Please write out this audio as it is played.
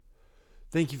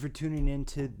Thank you for tuning in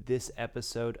to this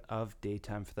episode of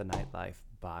Daytime for the Nightlife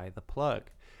by The Plug.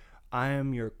 I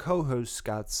am your co-host,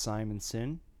 Scott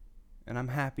Simonson, and I'm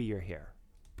happy you're here.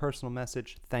 Personal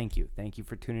message, thank you. Thank you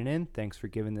for tuning in. Thanks for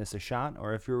giving this a shot.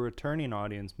 Or if you're a returning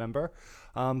audience member,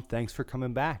 thanks for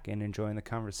coming back and enjoying the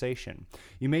conversation.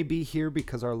 You may be here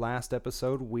because our last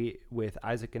episode with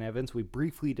Isaac and Evans, we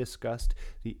briefly discussed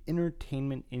the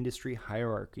entertainment industry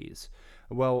hierarchies.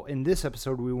 Well, in this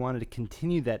episode, we wanted to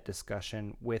continue that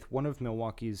discussion with one of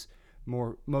Milwaukee's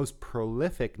most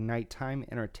prolific nighttime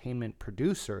entertainment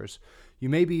producers. You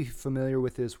may be familiar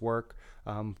with his work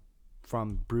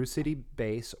from Brew City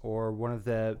Base or one of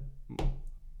the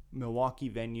Milwaukee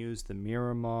venues, the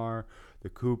Miramar, the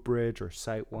Cooperage, or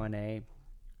Site 1A.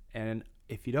 And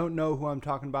if you don't know who I'm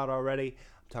talking about already,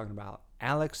 I'm talking about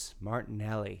Alex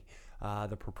Martinelli,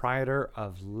 the proprietor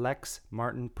of Lex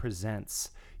Martin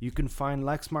Presents. You can find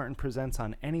Lex Martin Presents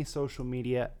on any social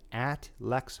media at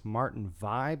Lex Martin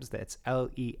Vibes. That's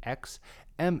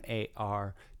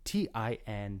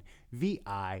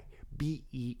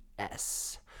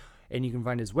LexMartinVibes. And you can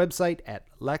find his website at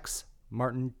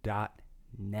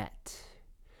lexmartin.net.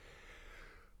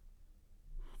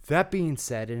 That being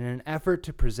said, in an effort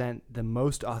to present the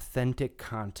most authentic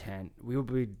content, we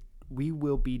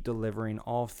will be delivering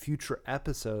all future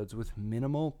episodes with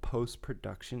minimal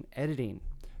post-production editing.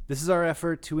 This is our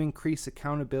effort to increase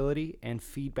accountability, and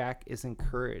feedback is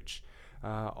encouraged.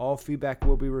 All feedback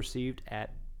will be received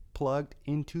at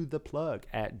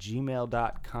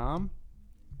pluggedintotheplug@gmail.com.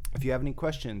 If you have any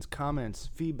questions, comments,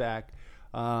 feedback,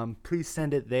 please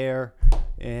send it there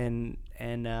and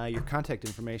your contact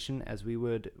information, as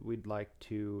we'd like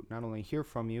to not only hear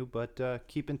from you, but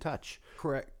keep in touch.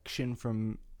 Correction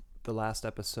from the last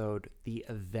episode: the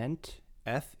event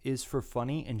F is for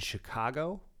Funny in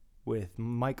Chicago with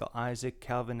Michael Isaac,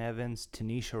 Calvin Evans,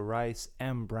 Tanisha Rice,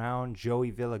 M. Brown,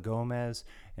 Joey Villagomez,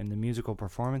 and the musical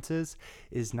performances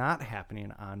is not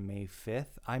happening on May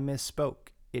 5th. I misspoke.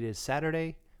 It is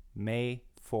Saturday, May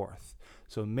 4th.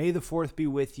 So May the 4th be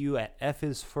with you at F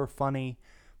is for Funny.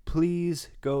 Please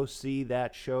go see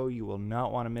that show. You will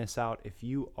not want to miss out if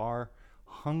you are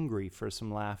hungry for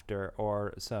some laughter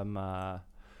or some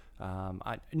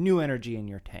new energy in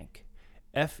your tank.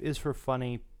 F is for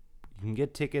Funny. You can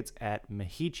get tickets at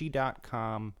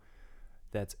Mahichi.com.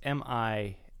 That's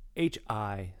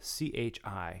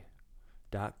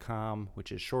MIHICHI.com,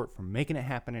 which is short for Making It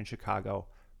Happen in Chicago.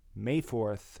 May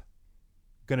 4th.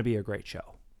 Going to be a great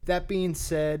show. That being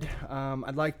said,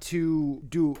 I'd like to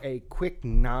do a quick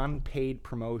non-paid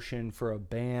promotion for a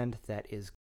band that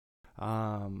is,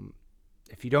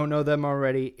 if you don't know them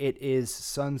already, it is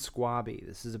Sun Squabby.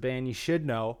 This is a band you should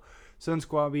know. Sun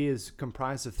Squabby is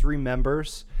comprised of 3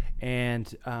 members,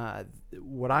 and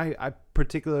what I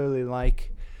particularly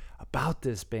like about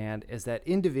this band is that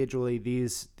individually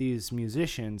these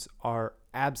musicians are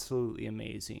absolutely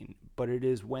amazing, but it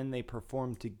is when they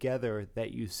perform together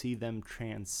that you see them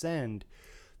transcend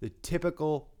the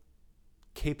typical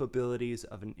capabilities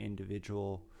of an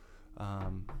individual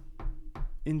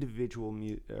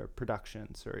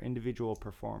productions or individual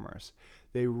performers.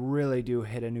 They really do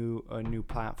hit a new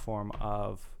platform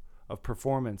of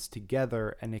performance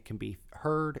together, and it can be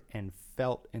heard and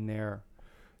felt in their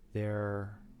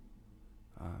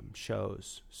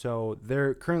shows. So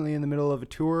they're currently in the middle of a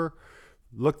tour.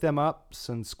 Look them up,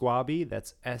 Sun Squabby.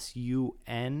 That's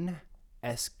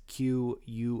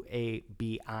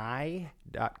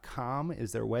SUNSQUABI.com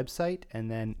is their website, and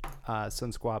then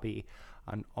Sun Squabby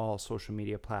on all social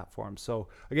media platforms. So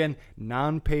again,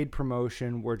 non-paid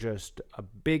promotion. We're just a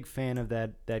big fan of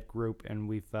that group, and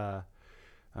we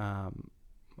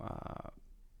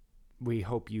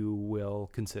hope you will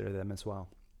consider them as well.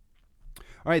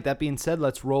 All right, that being said,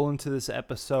 let's roll into this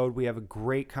episode. We have a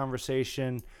great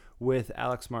conversation with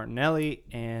Alex Martinelli,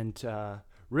 and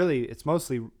really it's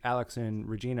mostly Alex and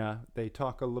Regina. They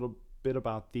talk a little bit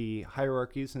about the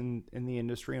hierarchies in the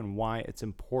industry and why it's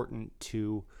important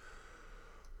to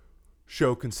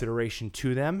show consideration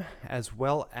to them, as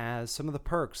well as some of the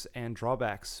perks and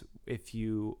drawbacks if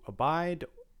you abide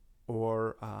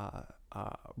or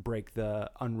break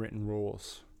the unwritten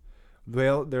rules.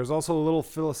 There's also a little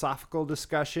philosophical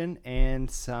discussion and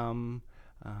some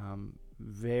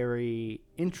very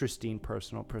interesting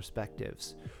personal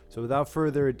perspectives. So without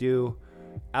further ado,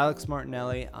 Alex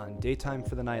Martinelli on Daytime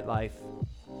for the Nightlife.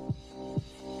 I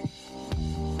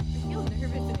feel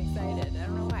nervous and excited. I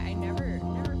don't know why. I never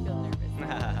feel nervous.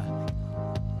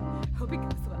 Hope it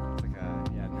goes well. It's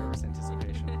like nervous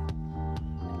anticipation.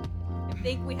 I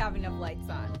think we have enough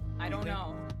lights on. I don't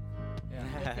know. Yeah.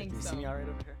 I think Do you so. see me all right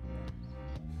over here?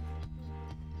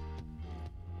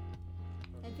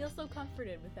 I feel so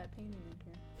comforted with that painting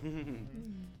in here.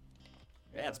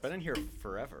 Yeah, it's been in here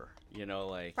forever. You know,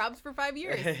 like. Props for 5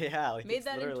 years. Yeah, like Made it's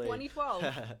that in literally- 2012.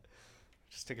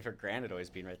 Just took it for granted always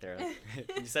being right there.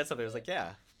 You said something, I was like,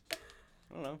 yeah.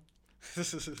 I don't know.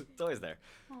 It's always there.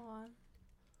 Aw.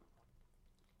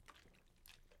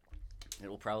 It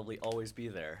will probably always be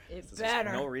there. It There's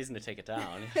better. no reason to take it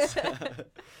down.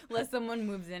 Unless someone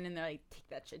moves in and they're like, take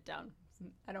that shit down.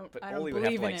 I don't But I don't Oli would have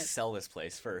believe to in like it. sell this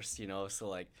place first, you know. So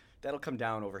like that'll come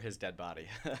down over his dead body.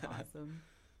 Awesome.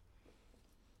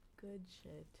 Good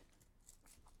shit.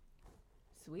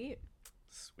 Sweet.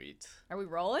 Sweet. Are we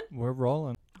rolling? We're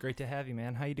rolling. Great to have you,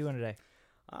 man. How you doing today?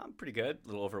 I'm pretty good. A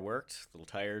little overworked, a little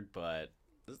tired, but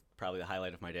this is probably the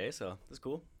highlight of my day. So this is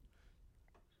cool.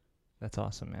 That's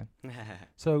awesome, man.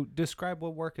 So describe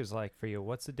what work is like for you.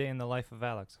 What's the day in the life of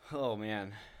Alex? Oh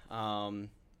man.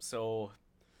 So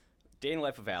day in the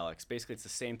life of Alex. Basically, it's the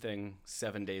same thing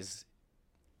 7 days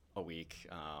a week.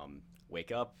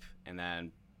 Wake up and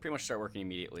then pretty much start working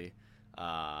immediately.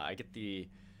 I get the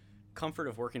comfort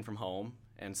of working from home,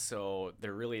 and so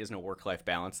there really is no work-life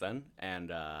balance then.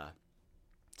 And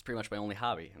it's pretty much my only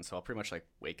hobby. And so I'll pretty much like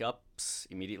wake up,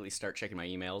 immediately start checking my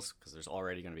emails because there's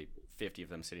already going to be 50 of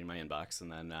them sitting in my inbox,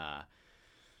 and then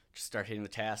just start hitting the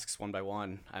tasks one by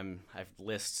one. I've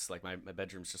lists, like my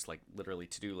bedroom's just like literally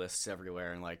to-do lists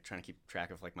everywhere, and like trying to keep track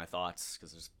of like my thoughts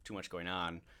because there's too much going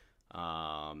on.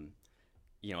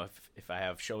 You know, if I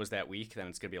have shows that week, then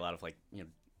it's gonna be a lot of like, you know,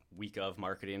 week of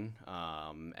marketing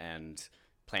and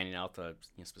planning out the,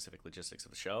 you know, specific logistics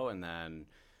of the show, and then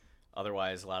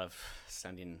otherwise a lot of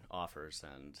sending offers,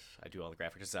 and I do all the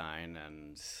graphic design,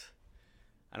 and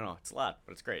I don't know, it's a lot,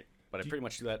 but it's great. But I pretty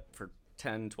much do that for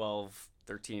 10, 12,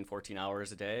 13, 14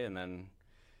 hours a day, and then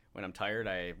when I'm tired,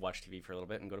 I watch TV for a little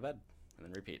bit and go to bed, and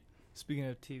then repeat. Speaking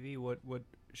of TV, what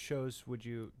shows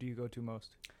do you go to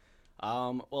most?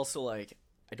 Well, so like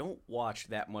I don't watch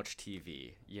that much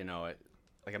TV. You know,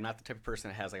 like I'm not the type of person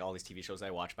that has like all these TV shows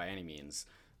I watch by any means.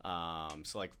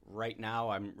 So like right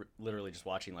now, I'm literally just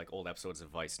watching like old episodes of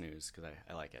Vice News because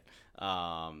I like it.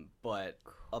 But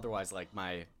otherwise, like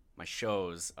my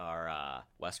shows are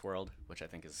Westworld, which I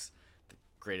think is the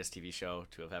greatest TV show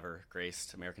to have ever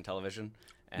graced American television.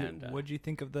 And What'd you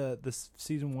think of the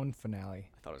season 1 finale?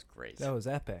 I thought it was great. That was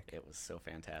epic. It was so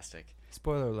fantastic.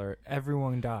 Spoiler alert: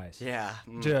 everyone dies. Yeah.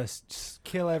 Just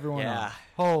kill everyone Yeah. off.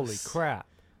 Holy crap!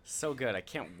 So good. I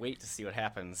can't wait to see what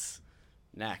happens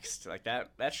next. Like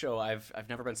that show, I've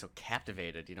never been so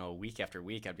captivated. You know, week after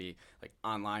week, I'd be like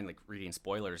online, like reading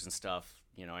spoilers and stuff.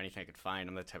 You know, anything I could find.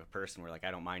 I'm the type of person where like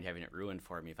I don't mind having it ruined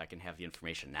for me if I can have the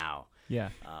information now. Yeah.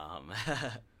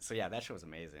 So yeah, that show was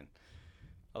amazing.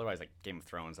 Otherwise, like Game of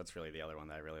Thrones, that's really the other one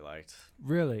that I really liked.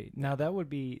 Really? Now that's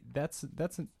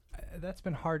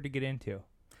been hard to get into.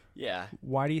 Yeah,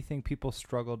 Why do you think people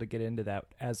struggle to get into that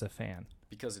as a fan?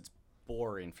 because it's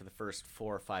boring for the first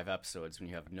 4 or 5 episodes when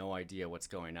you have no idea what's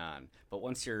going on. But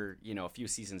once you're, you know, a few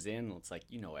seasons in, it's like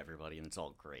you know everybody and it's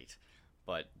all great.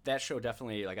 But that show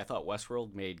definitely, like I thought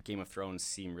Westworld made Game of Thrones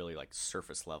seem really like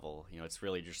surface level. You know, it's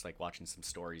really just like watching some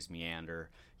stories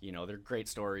meander. You know, they're great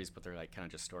stories, but they're like kind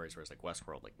of just stories. Whereas like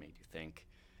Westworld like made you think,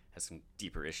 has some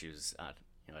deeper issues at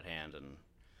hand, and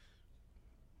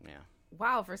yeah.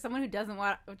 Wow, for someone who doesn't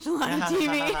watch a lot of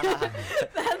TV,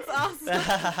 that's awesome.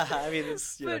 I mean,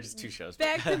 it's But just 2 shows.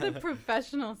 Back to the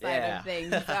professional side Yeah. of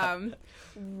things.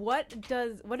 What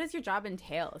does your job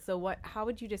entail? So how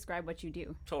would you describe what you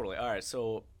do? Totally. All right.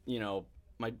 So, you know,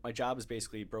 my job is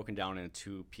basically broken down into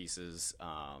 2 pieces,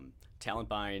 talent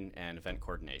buying and event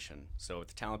coordination. So with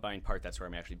the talent buying part, that's where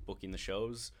I'm actually booking the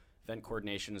shows. Event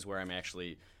coordination is where I'm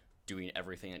actually doing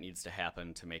everything that needs to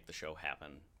happen to make the show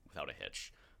happen without a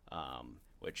hitch,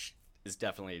 which is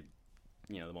definitely,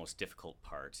 you know, the most difficult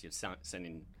part.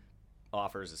 Sending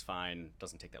offers is fine.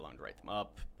 Doesn't take that long to write them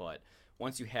up. But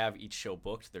once you have each show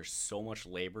booked, there's so much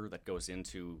labor that goes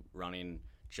into running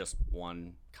just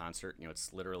one concert. You know,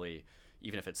 it's literally,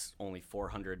 even if it's only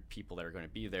 400 people that are going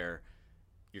to be there,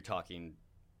 you're talking,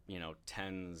 you know,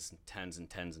 tens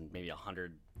and maybe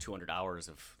 100, 200 hours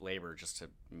of labor just to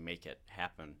make it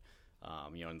happen.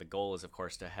 You know, and the goal is, of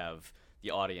course, to have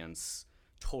the audience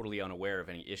totally unaware of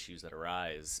any issues that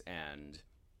arise, and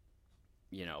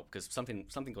you know, because something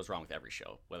goes wrong with every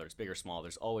show, whether it's big or small.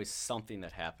 There's always something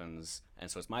that happens, and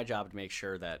so it's my job to make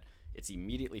sure that it's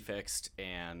immediately fixed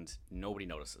and nobody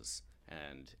notices.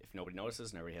 And if nobody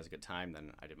notices and everybody has a good time,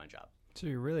 then I did my job. So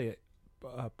you're really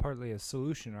partly a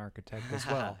solution architect as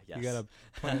well. Yes. You got to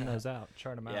plan those out,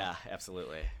 chart them out. Yeah,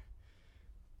 absolutely.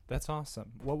 That's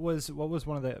awesome. What was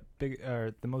one of the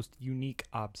the most unique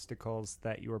obstacles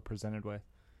that you were presented with?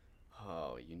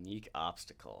 Oh, unique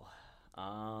obstacle.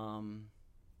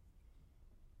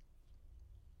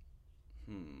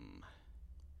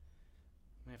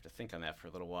 have to think on that for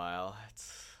a little while.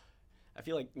 I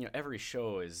feel like, every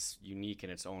show is unique in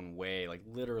its own way. Like,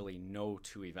 literally no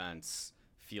two events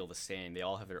feel the same. They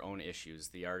all have their own issues.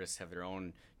 The artists have their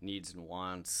own needs and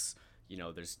wants.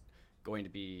 There's going to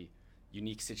be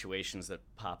unique situations that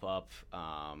pop up.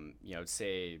 I'd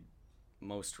say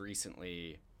most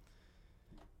recently,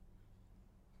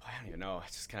 I don't even know. I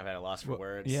just kind of at a loss for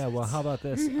words. Yeah, well, how about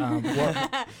this?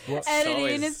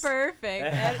 Editing is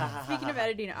perfect. Speaking of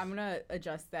editing, I'm going to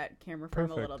adjust that camera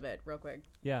frame a little bit real quick.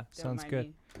 Yeah, Don't sounds mind good.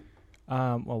 me.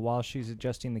 Well, while she's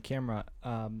adjusting the camera,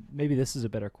 maybe this is a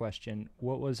better question.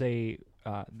 What was the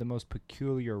most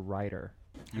peculiar rider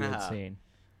you had seen?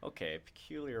 Okay,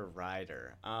 peculiar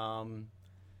rider. Oh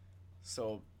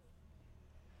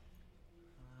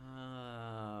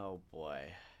boy,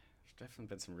 there's definitely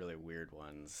been some really weird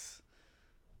ones.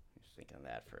 Let me think on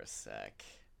that for a sec.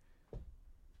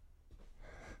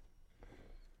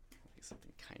 Maybe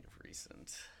something kind of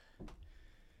recent.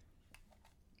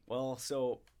 Well,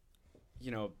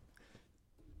 there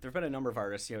have been a number of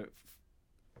artists.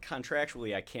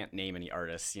 Contractually, I can't name any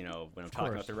artists. When I'm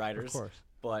talking about the riders. Of course.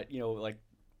 But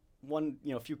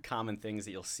a few common things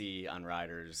that you'll see on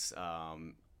riders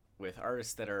with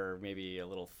artists that are maybe a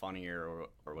little funnier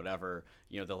or whatever.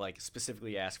 They'll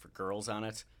specifically ask for girls on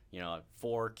it.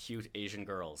 4 cute Asian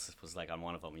girls was on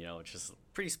one of them. Which is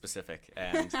pretty specific,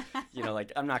 and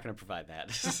I'm not going to provide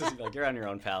that. You're on your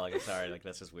own, pal. I'm sorry.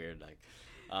 That's just weird.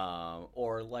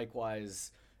 Or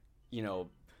likewise,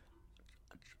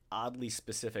 oddly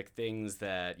specific things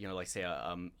that say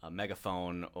a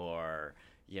megaphone or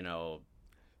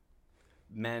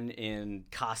men in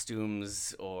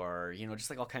costumes or just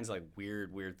all kinds of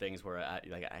weird things where I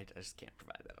just can't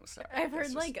provide that. I'm sorry. I've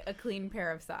heard a clean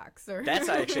pair of socks. Or that's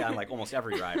actually on almost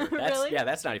every rider. That's, Really? Yeah,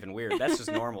 that's not even weird. That's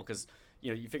just normal because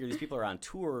you figure these people are on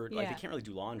tour, they Yeah. can't really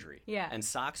do laundry. Yeah. And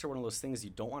socks are one of those things you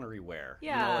don't want to rewear.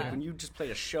 Yeah. When you just played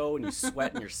a show and you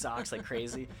sweat in your socks like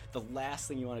crazy, the last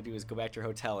thing you want to do is go back to your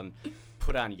hotel and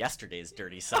put on yesterday's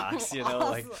dirty socks.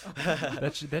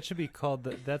 That should be called.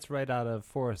 That's right out of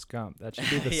Forrest Gump. That should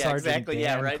be the Yeah, Sergeant exactly. Dan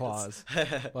Yeah, right. clause.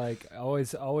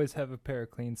 Always have a pair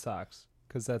of clean socks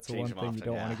because that's the one Change them thing you often,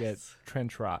 don't want to yeah. get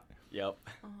trench rot. Yep.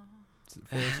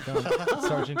 Forrest Gump,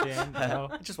 Sergeant Dan.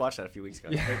 I just watched that a few weeks ago.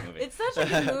 It's a great movie. It's such a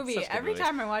good movie. Such a good Every movie.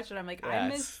 time I watch it, I'm like, Yeah, I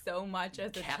it's miss so much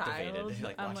as a captivated,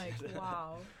 child. I'm watching it.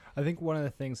 wow. I think one of the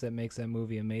things that makes that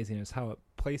movie amazing is how it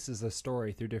places the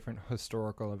story through different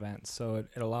historical events. So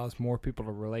it allows more people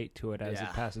to relate to it as it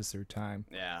Yeah. passes through time.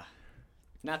 Yeah.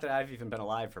 Not that I've even been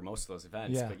alive for most of those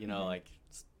events, Yeah. but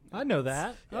it's- I know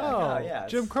that. Yeah, yeah,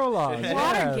 Jim it's- Crow laws. Yeah.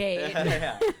 Watergate.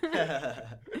 yeah.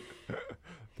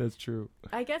 That's true.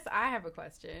 I guess I have a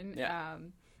question. Yeah.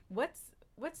 What's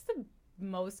the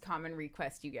most common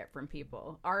request you get from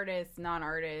people? Artists,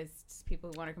 non-artists,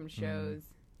 people who want to come to shows?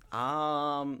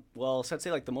 Well, so I'd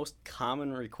say the most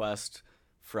common request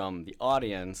from the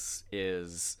audience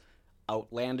is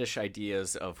outlandish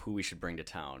ideas of who we should bring to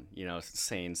town.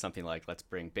 Saying something like, let's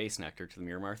bring Bass Nectar to the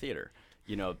Miramar Theater.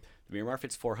 The Miramar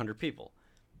fits 400 people.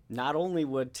 Not only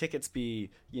would tickets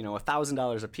be,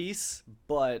 $1,000 a piece,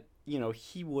 but,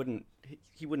 he wouldn't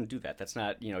do that. That's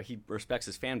not, he respects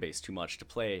his fan base too much to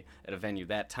play at a venue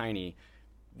that tiny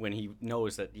when he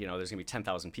knows that, there's going to be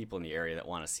 10,000 people in the area that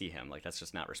want to see him. That's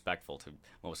just not respectful to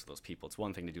most of those people. It's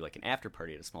one thing to do an after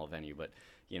party at a small venue, but,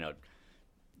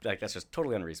 that's just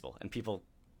totally unreasonable. And people,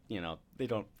 they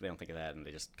don't think of that and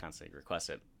they just constantly request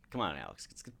it. Come on, Alex,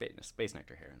 it's Bass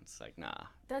Nectar here. And it's nah.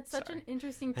 That's such sorry. an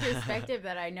interesting perspective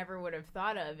that I never would have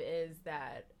thought of, is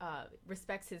that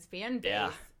respects his fan base.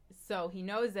 Yeah. So he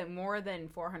knows that more than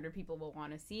 400 people will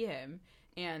want to see him,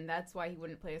 and that's why he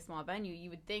wouldn't play a small venue. You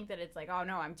would think that it's oh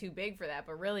no, I'm too big for that,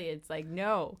 but really it's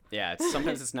no. Yeah,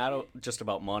 sometimes it's not just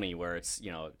about money where it's,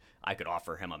 I could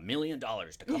offer him $1 million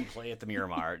to come play at the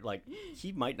Miramar.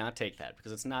 He might not take that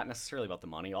because it's not necessarily about the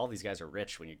money. All these guys are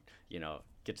rich when you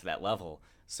get to that level.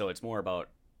 So it's more about,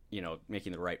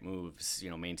 making the right moves,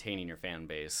 maintaining your fan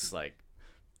base,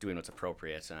 doing what's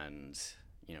appropriate and,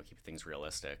 keep things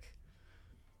realistic.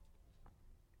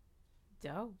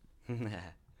 Dope.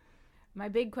 My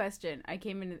big question,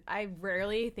 I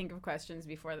rarely think of questions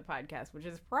before the podcast, which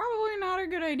is probably not a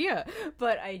good idea,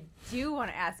 but I do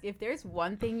want to ask, if there's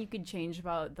one thing you could change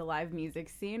about the live music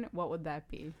scene, what would that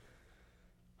be?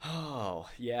 Oh,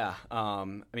 yeah.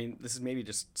 This is maybe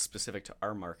just specific to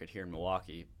our market here in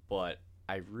Milwaukee, but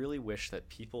I really wish that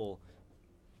people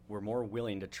were more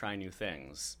willing to try new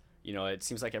things. It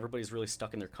seems like everybody's really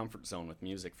stuck in their comfort zone with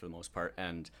music for the most part,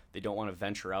 and they don't want to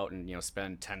venture out and,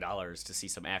 spend $10 to see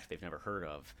some act they've never heard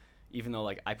of. Even though,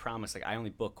 I promise, I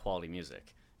only book quality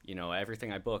music.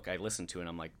 Everything I book, I listen to, and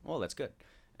I'm like, oh, that's good.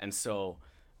 And so,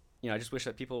 I just wish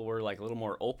that people were like a little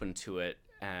more open to it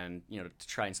and, to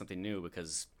trying something new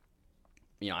because,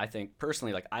 I think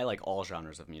personally, like I like all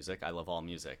genres of music. I love all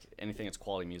music. Anything that's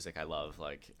quality music, I love.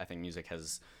 Like I think music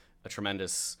has a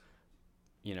tremendous,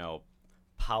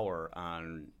 power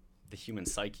on the human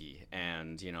psyche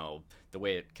and, the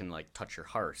way it can like touch your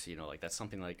heart, like that's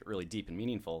something like really deep and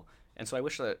meaningful. And so I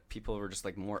wish that people were just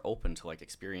like more open to like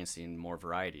experiencing more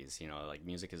varieties, like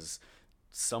music is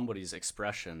somebody's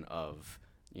expression of,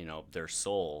 their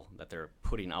soul that they're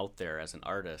putting out there as an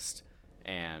artist.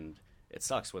 And it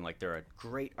sucks when like they're a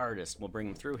great artist, we'll bring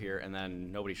them through here and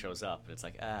then nobody shows up. It's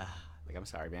like, like, I'm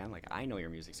sorry, man. Like, I know your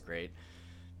music's great.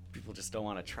 People just don't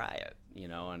want to try it,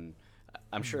 and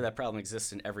I'm sure that problem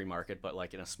exists in every market, but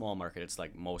like in a small market, it's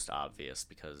like most obvious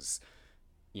because,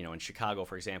 in Chicago,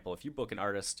 for example, if you book an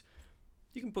artist,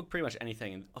 you can book pretty much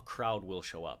anything and a crowd will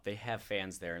show up. They have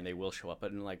fans there and they will show up.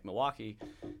 But in like Milwaukee,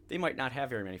 they might not have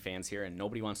very many fans here and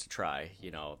nobody wants to try.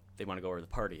 They want to go where the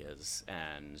party is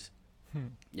and,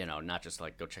 not just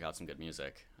like go check out some good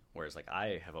music. Whereas like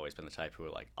I have always been the type who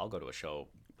like, I'll go to a show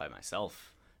by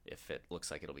myself if it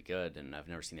looks like it'll be good and I've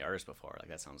never seen the artist before. Like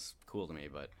that sounds cool to me,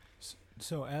 but...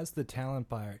 So as the talent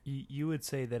buyer, you would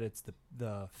say that it's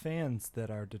the fans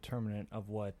that are determinant of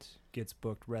what gets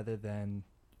booked rather than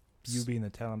you being the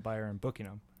talent buyer and booking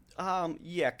them.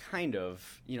 Yeah, kind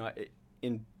of.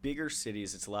 In bigger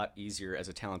cities, it's a lot easier as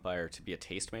a talent buyer to be a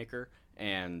tastemaker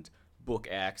and book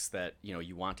acts that,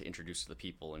 you want to introduce to the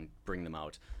people and bring them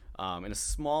out. In a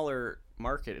smaller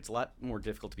market, it's a lot more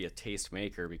difficult to be a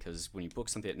tastemaker because when you book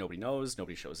something that nobody knows,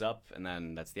 nobody shows up, and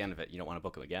then that's the end of it. You don't want to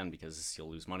book them again because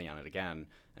you'll lose money on it again.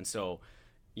 And so,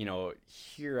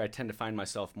 here I tend to find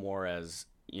myself more as,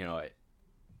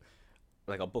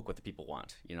 like I'll book what the people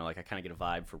want. Like I kind of get a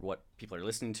vibe for what people are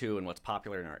listening to and what's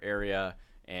popular in our area,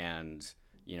 and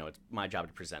it's my job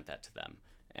to present that to them.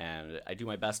 And I do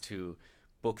my best to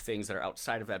book things that are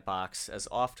outside of that box as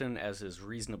often as is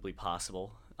reasonably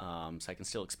possible, so I can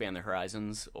still expand their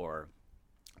horizons or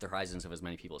the horizons of as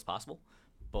many people as possible.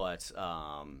 But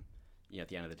at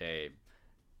the end of the day,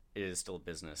 it is still a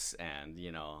business, and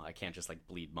I can't just like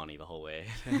bleed money the whole way.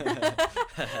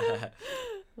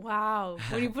 Wow,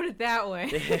 when you put it that way.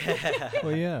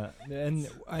 Well, yeah, and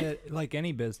like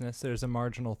any business, there's a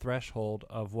marginal threshold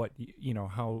of what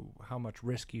how much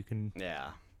risk you can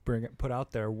put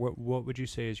out there. What would you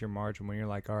say is your margin when you're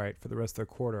like, all right, for the rest of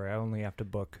the quarter, I only have to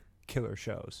book killer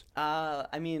shows? I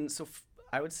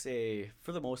would say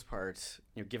for the most part,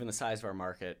 given the size of our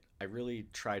market, I really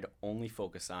try to only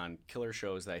focus on killer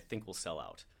shows that I think will sell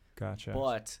out. Gotcha.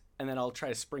 And then I'll try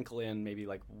to sprinkle in maybe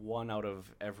like one out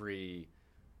of every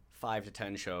 5 to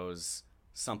 10 shows,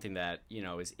 something that,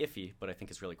 is iffy, but I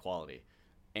think is really quality.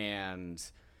 And,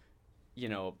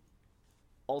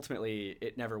 ultimately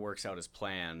it never works out as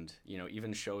planned.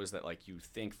 Even shows that like you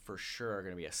think for sure are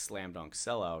going to be a slam dunk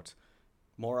sellout,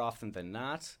 more often than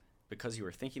not, because you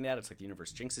were thinking that, it's like the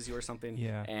universe jinxes you or something.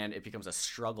 Yeah. And it becomes a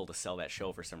struggle to sell that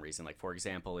show for some reason. Like, for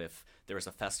example, if there was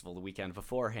a festival the weekend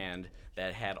beforehand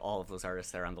that had all of those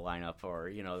artists there on the lineup,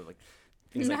 or, like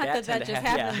things Not like that. that just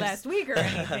happened last week or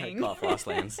anything. Cough, Lost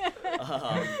Lands.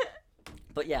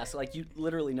 But yeah, so like you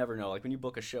literally never know. Like when you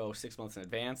book a show 6 months in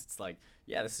advance, it's like,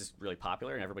 yeah, this is really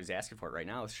popular and everybody's asking for it right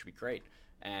now. This should be great.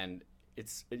 And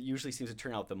it usually seems to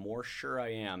turn out the more sure I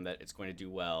am that it's going to do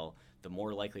well, the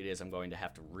more likely it is I'm going to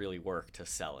have to really work to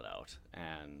sell it out.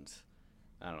 And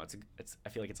I don't know, I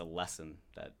feel like it's a lesson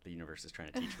that the universe is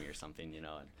trying to teach me or something,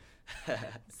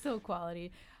 So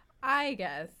quality. I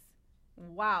guess.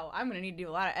 Wow, I'm going to need to do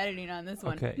a lot of editing on this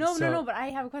one. Okay, No, but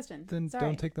I have a question. Then Sorry.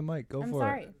 don't take the mic. Go I'm for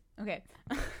sorry. it. Okay.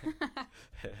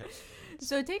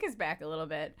 So take us back a little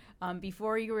bit.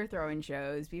 Before you were throwing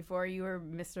shows, before you were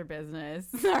Mr. Business.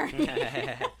 Sorry.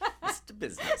 Mr.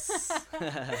 Business.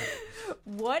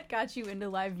 What got you into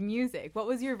live music? What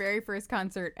was your very first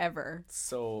concert ever?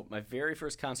 So my very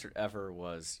first concert ever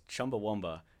was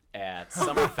Chumbawamba at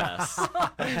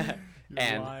Summerfest.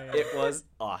 And it was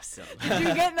awesome. Did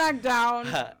you get knocked down?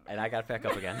 And I got back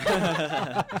up again.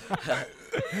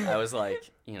 I was like,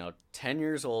 10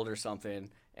 years old or something.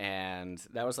 And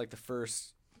that was like the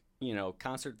first,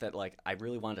 concert that like I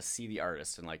really wanted to see the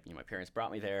artist. And like, my parents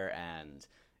brought me there, and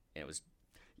it was,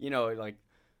 like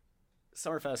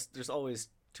Summerfest, there's always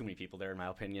too many people there in my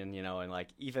opinion, and like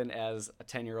even as a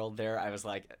 10-year-old there, I was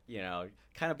like,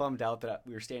 kind of bummed out that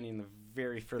we were standing in the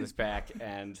very furthest back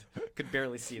and could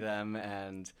barely see them,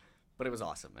 but it was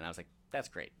awesome, and I was like, that's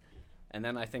great. And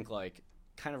then I think like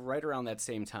kind of right around that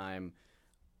same time,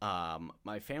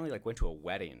 my family like went to a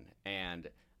wedding, and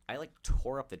I like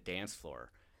tore up the dance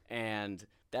floor, and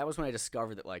that was when I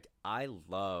discovered that like I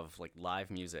love like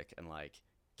live music and like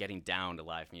getting down to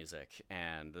live music,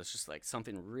 and there's just like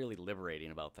something really liberating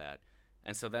about that.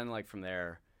 And so then like from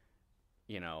there,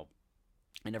 you know,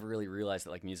 I never really realized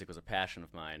that like music was a passion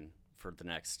of mine for the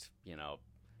next,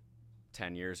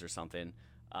 10 years or something.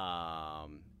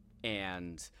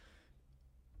 And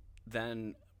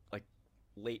then like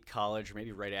late college, or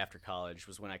maybe right after college,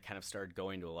 was when I kind of started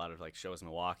going to a lot of like shows in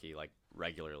Milwaukee, like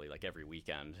regularly, like every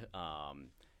weekend.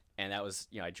 And that was,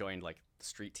 I joined like the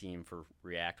street team for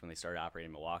React when they started operating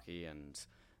in Milwaukee, and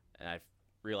I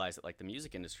realized that like the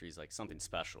music industry is like something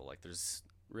special. Like there's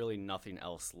really nothing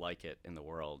else like it in the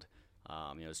world.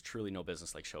 There's truly no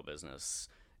business like show business.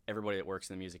 Everybody that works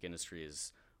in the music industry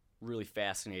is really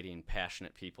fascinating,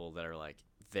 passionate people that are like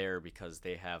there because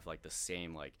they have like the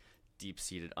same like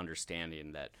deep-seated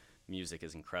understanding that music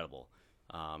is incredible.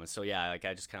 And so yeah, like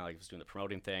I just kind of like was doing the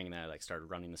promoting thing, and then I like started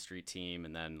running the street team,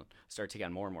 and then started taking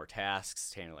on more and more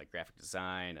tasks, taking like graphic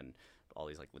design and all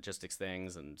these like logistics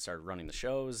things, and started running the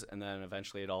shows. And then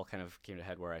eventually it all kind of came to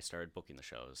head where I started booking the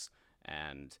shows.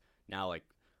 And now like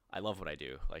I love what I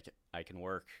do. Like I can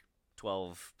work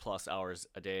 12 plus hours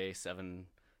a day, 7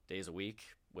 days a week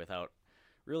without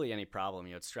really any problem.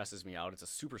 It stresses me out. It's a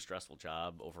super stressful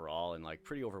job overall, and like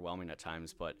pretty overwhelming at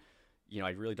times, but I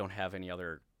really don't have any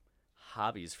other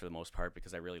hobbies for the most part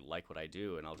because I really like what I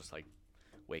do, and I'll just like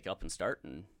wake up and start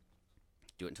and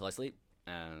do it until I sleep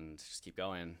and just keep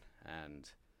going. And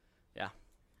yeah,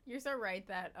 you're so right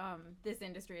that this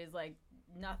industry is like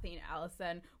nothing else.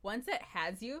 And once it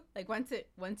has you, like once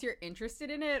you're interested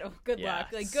in it, oh, good luck.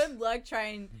 Like good luck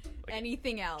trying like,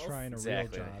 anything else. Trying a real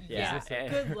job. Yeah.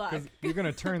 Good luck. You're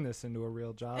gonna turn this into a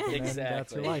real job, and then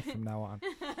that's your life from now on.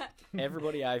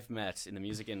 Everybody I've met in the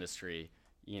music industry,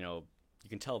 you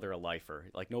can tell they're a lifer.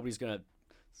 Like nobody's gonna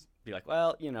be like,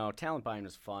 well, talent buying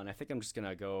was fun. I think I'm just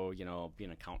gonna go, be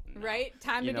an accountant now. Right?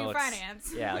 Time to do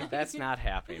finance. Yeah, like that's not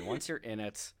happening. Once you're in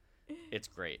it, it's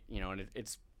great. And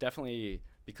it's definitely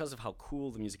because of how cool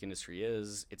the music industry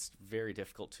is. It's very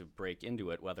difficult to break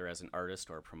into it, whether as an artist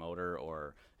or a promoter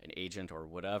or an agent or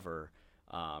whatever.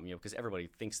 Because everybody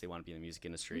thinks they want to be in the music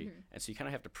industry, and so you kind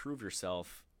of have to prove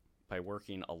yourself by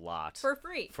working a lot for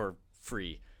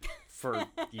free. For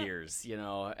years,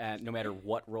 and no matter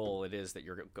what role it is that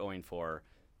you're going for,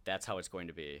 that's how it's going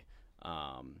to be.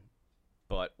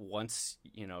 But once,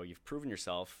 you've proven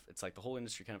yourself, it's like the whole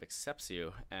industry kind of accepts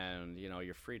you, and,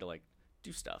 you're free to, like,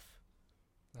 do stuff.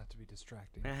 Not to be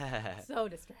distracting. So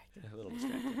distracting. A little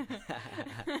distracting.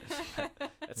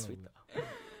 That's sweet, though.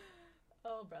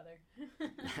 Oh, brother.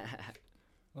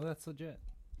 Well, that's legit.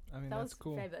 I mean, that that's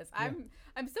cool. Fabulous. Yeah.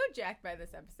 I'm so jacked by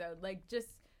this episode. Like, just,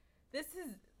 this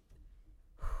is...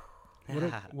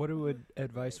 What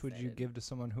advice would you give to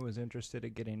someone who is interested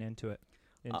in getting into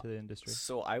the industry?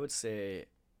 So I would say,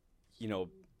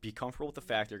 be comfortable with the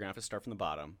fact you're going to have to start from the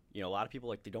bottom. A lot of people,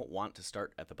 like, they don't want to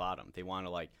start at the bottom. They want to,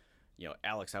 like,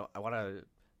 Alex, I want to,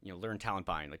 learn talent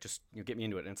buying. Like, just, get me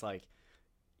into it. And it's like,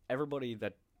 everybody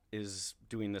that is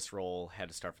doing this role had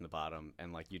to start from the bottom,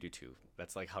 and, like, you do too.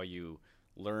 That's, like, how you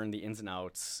learn the ins and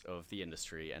outs of the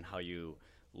industry and how you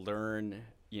learn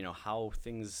how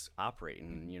things operate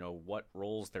and what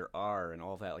roles there are and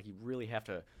all that. Like you really have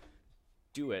to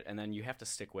do it, and then you have to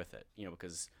stick with it,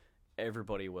 because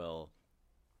everybody will,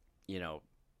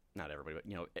 not everybody,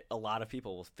 but a lot of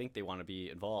people will think they want to be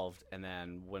involved, and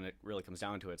then when it really comes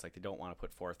down to it, it's like they don't want to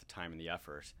put forth the time and the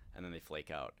effort, and then they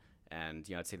flake out. And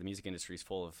I'd say the music industry is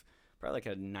full of probably like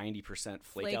a 90%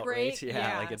 flake out rate.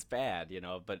 Yeah, like it's bad,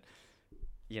 but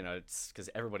it's because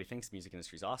everybody thinks the music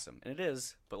industry is awesome, and it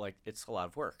is, but like it's a lot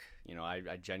of work.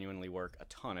 I genuinely work a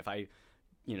ton. If I,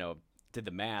 did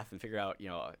the math and figure out,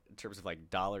 in terms of like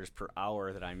dollars per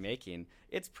hour that I'm making,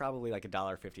 it's probably like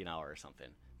 $1.50 an hour or something.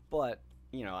 But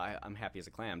I'm happy as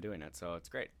a clam doing it, so it's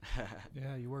great.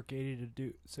 Yeah, you work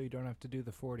 80 so you don't have to do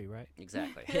the 40, right?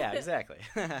 Exactly. Yeah, exactly.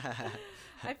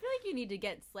 I feel like you need to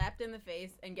get slapped in the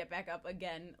face and get back up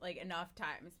again, like, enough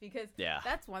times, because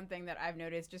that's one thing that I've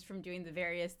noticed just from doing the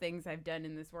various things I've done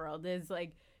in this world is,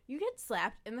 like, you get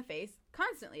slapped in the face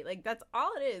constantly. Like, that's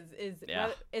all it is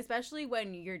especially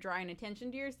when you're drawing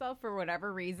attention to yourself for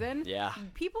whatever reason. Yeah.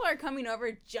 People are coming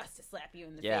over just to slap you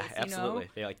in the face, Yeah, absolutely.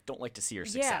 They, don't like to see your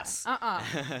success. Yeah,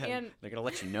 and they're going to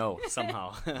let you know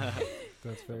somehow.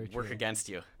 That's very true. Work against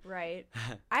you. Right.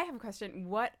 I have a question.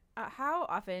 How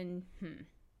often,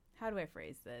 how do I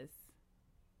phrase this?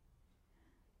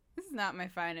 This is not my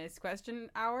finest question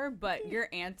hour, but your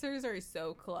answers are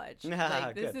so clutch.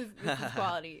 Like this is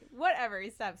quality. Whatever.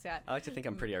 Stop, Scott. I like to think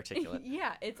I'm pretty articulate.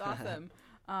 Yeah, it's awesome.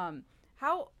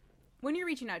 when you're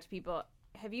reaching out to people,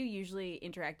 have you usually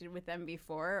interacted with them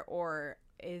before, or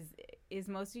is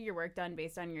most of your work done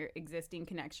based on your existing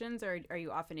connections, or are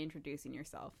you often introducing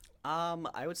yourself?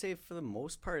 I would say for the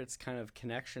most part, it's kind of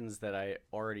connections that I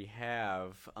already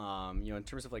have. In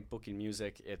terms of like booking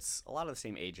music, it's a lot of the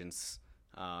same agents.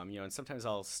 And sometimes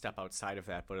I'll step outside of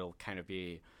that, but it'll kind of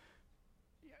be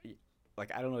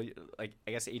like, I don't know, like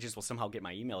I guess agents will somehow get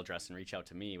my email address and reach out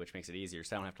to me, which makes it easier,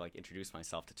 so I don't have to like introduce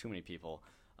myself to too many people.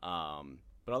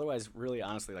 But otherwise, really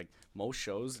honestly, like most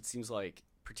shows, it seems like,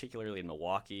 particularly in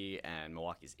Milwaukee and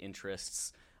Milwaukee's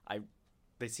interests,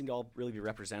 they seem to all really be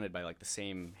represented by like the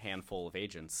same handful of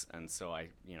agents, and so I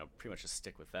pretty much just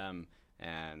stick with them.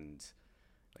 And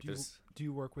like, do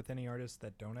you work with any artists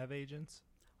that don't have agents?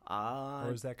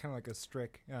 Or is that kind of like a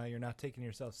strict, you're not taking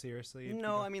yourself seriously?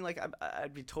 No, I mean, like,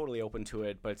 I'd be totally open to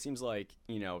it, but it seems like,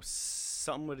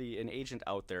 an agent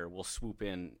out there will swoop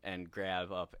in and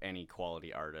grab up any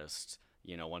quality artist,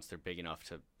 once they're big enough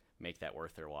to make that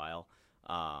worth their while.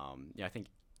 I think,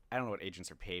 I don't know what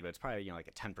agents are paid, but it's probably, like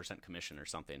a 10% commission or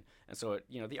something. And so,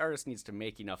 the artist needs to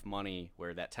make enough money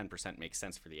where that 10% makes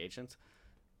sense for the agent.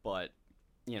 But,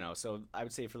 so I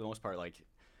would say for the most part, like,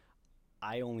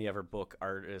 I only ever book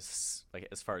artists, like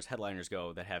as far as headliners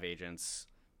go, that have agents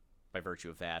by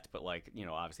virtue of that. But like,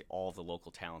 obviously all of the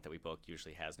local talent that we book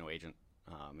usually has no agent,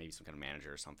 maybe some kind of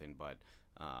manager or something. But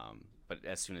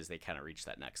as soon as they kind of reach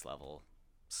that next level,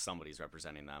 somebody's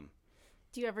representing them.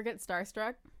 Do you ever get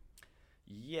starstruck?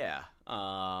 Yeah.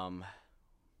 I wonder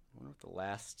what the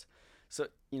last. So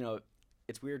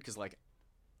it's weird because like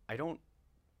I don't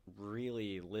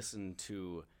really listen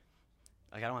to.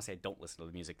 Like, I don't want to say I don't listen to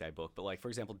the music that I book, but, like, for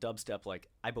example, dubstep, like,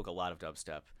 I book a lot of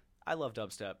dubstep. I love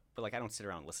dubstep, but, like, I don't sit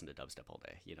around and listen to dubstep all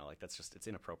day. Like, that's just, it's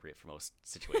inappropriate for most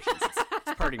situations.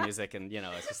 It's party music, and,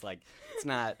 it's just, like, it's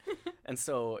not. And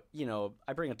so,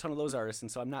 I bring a ton of those artists, and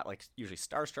so I'm not, like, usually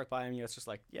starstruck by them. It's just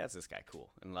like, yeah, it's this guy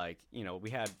cool. And, like,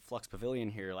 we had Flux Pavilion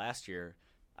here last year.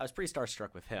 I was pretty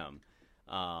starstruck with him.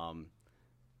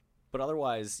 But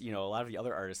otherwise, a lot of the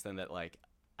other artists then that, like,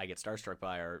 I get starstruck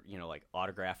by are, like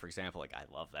Autograph, for example, like I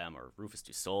love them, or Rufus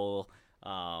Du Sol,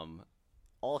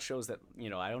 all shows that,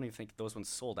 I don't even think those ones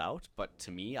sold out, but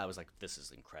to me, I was like, this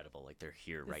is incredible. Like they're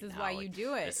here right now. This is why you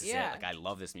do it. This is it. Like I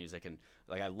love this music, and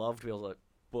like I love to be able to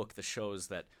book the shows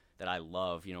that I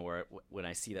love, where when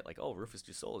I see that like, oh, Rufus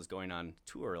Du Sol is going on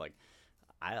tour, like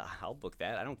I'll book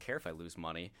that. I don't care if I lose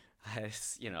money.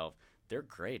 They're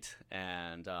great.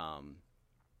 And so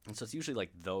it's usually like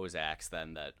those acts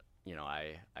then that,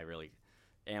 I really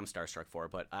am starstruck for,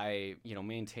 but I,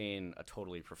 maintain a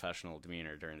totally professional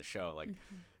demeanor during the show. Like,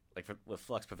 with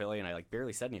Flux Pavilion, I like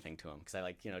barely said anything to him because I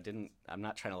like, I'm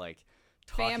not trying to like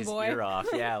talk his ear off.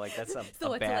 Yeah, like that's a so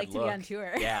what's bad it like look. To be on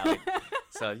tour? Yeah. Like,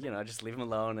 so, just leave him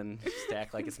alone and just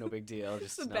act like it's no big deal.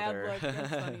 Just it's a bad look. That's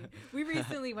funny. We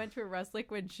recently went to a Russ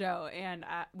Liquid show, and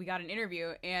we got an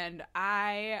interview, and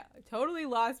I totally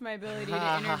lost my ability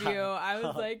to interview. I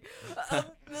was like,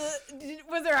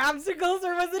 was there obstacles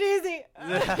or was it easy?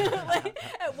 Like,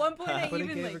 at one point, I but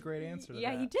even he gave a great answer to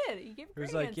yeah, that. he did. He gave a great answer. It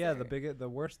was like, answer. the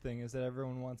worst thing is that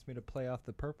everyone wants me to play off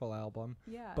the Purple album.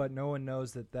 Yeah. But no one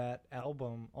knows that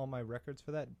album, all my records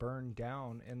for that, burned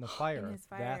down in the fire. In his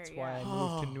fire. That's why I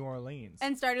moved to New Orleans.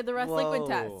 And started the Russ Liquid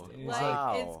test. Like,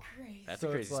 wow. It's crazy. That's a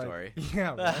crazy story.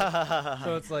 Yeah, right?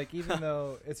 So it's like, even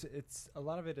though it's a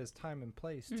lot of it is time and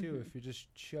place too. If you just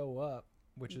show up,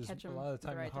 which is a lot of the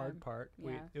time the hard part.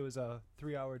 Yeah. It was a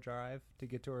 3-hour drive to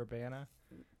get to Urbana.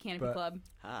 Canopy Club.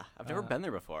 I've never been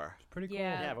there before. It's pretty cool.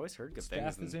 Yeah, I've always heard good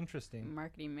Staff things. is interesting.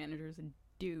 Marketing manager's a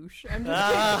douche. I'm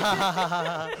just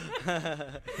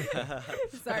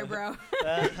kidding. Sorry, bro.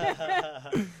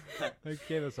 It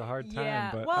gave us a hard time,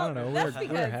 yeah. but well, I don't know.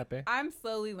 We're happy. I'm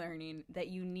slowly learning that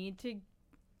you need to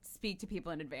speak to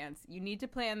people in advance. You need to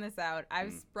plan this out.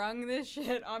 I've sprung this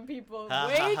shit on people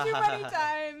way too many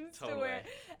times to where,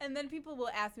 and then people will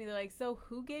ask me, they're like, so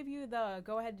who gave you the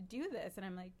go ahead to do this? And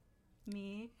I'm like,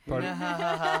 me. They're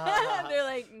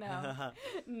like, no,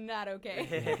 not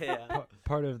okay.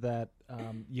 Part of that,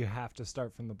 you have to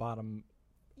start from the bottom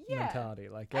mentality.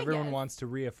 Like everyone wants to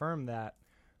reaffirm that.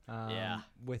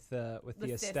 With the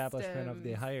establishment of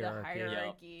the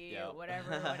hierarchy.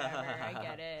 Whatever, I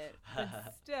get it.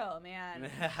 But still, man,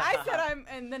 I said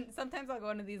and then sometimes I'll go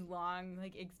into these long,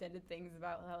 like, extended things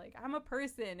about how, like, I'm a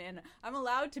person and I'm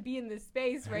allowed to be in this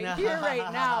space right here,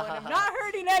 right now, and I'm not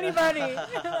hurting anybody.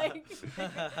 Like,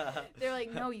 they're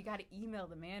like, no, you got to email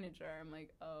the manager. I'm like,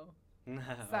 oh,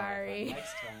 sorry.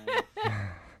 Next time.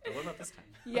 What about this time?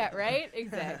 Yeah, right?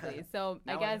 Exactly. So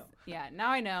I guess, now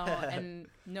I know. And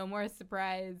no more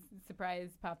surprise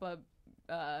pop-up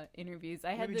interviews.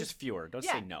 I had maybe just fewer. Don't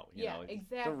say no. You know,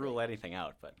 exactly. Don't rule anything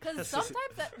out, but because sometimes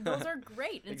those are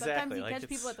great, and sometimes you catch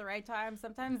people at the right time.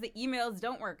 Sometimes the emails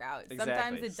don't work out.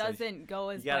 Sometimes it doesn't go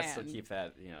as planned. You gotta still keep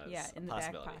that, in the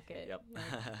back pocket. Yep.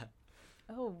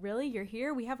 Oh, really? You're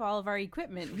here? We have all of our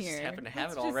equipment here. We just happen to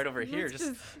have it all right over here.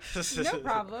 Just no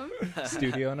problem.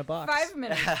 Studio in a box. 5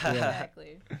 minutes.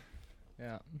 Exactly.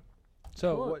 Yeah.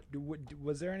 So, what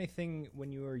was there anything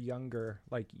when you were younger,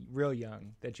 like real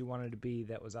young, that you wanted to be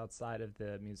that was outside of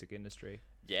the music industry?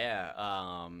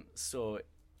 Yeah. So,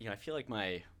 I feel like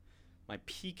my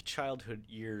peak childhood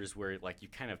years where like you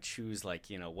kind of choose like,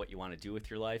 what you want to do with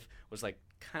your life was like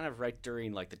kind of right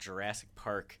during like the Jurassic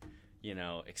Park,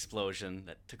 explosion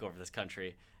that took over this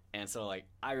country. And so like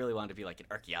I really wanted to be like an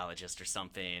archaeologist or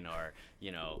something, or,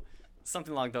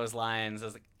 something along those lines. I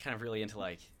was like, kind of really into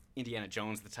like Indiana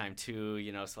Jones at the time too,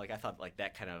 so like I thought like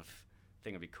that kind of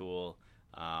thing would be cool.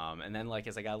 And then like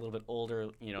as I got a little bit older,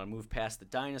 moved past the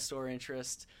dinosaur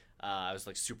interest, I was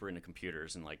like super into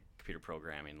computers and like computer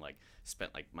programming, like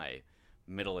spent like my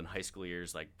middle and high school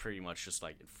years like pretty much just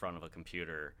like in front of a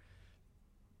computer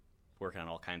working on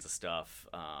all kinds of stuff.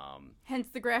 Hence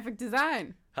the graphic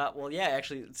design. Well, yeah,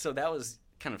 actually, so that was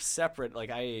kind of separate.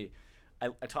 Like I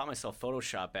taught myself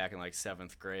Photoshop back in like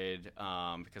 7th grade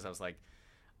because I was like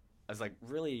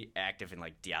really active in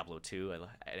like Diablo 2, and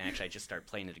actually I just started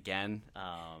playing it again. You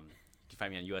can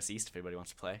find me on US East if anybody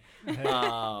wants to play.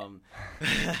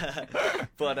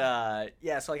 But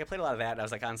yeah, so like I played a lot of that. And I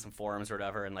was like on some forums or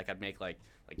whatever, and like I'd make like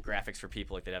graphics for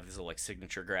people. Like they'd have these little like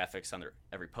signature graphics on their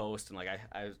every post, and like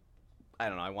I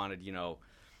don't know, I wanted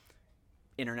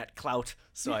internet clout,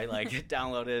 so I like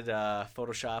downloaded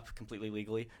Photoshop completely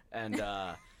legally and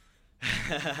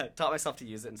taught myself to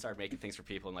use it and started making things for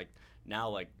people. And like now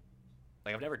like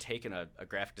I've never taken a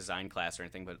graphic design class or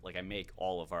anything, but like I make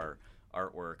all of our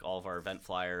artwork, all of our event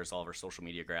flyers, all of our social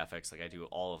media graphics. Like I do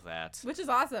all of that, which is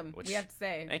awesome. We have to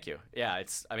say, thank you. Yeah,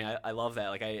 I love that.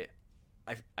 Like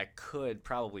I could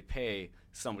probably pay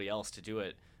somebody else to do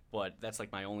it, but that's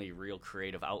like my only real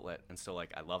creative outlet, and so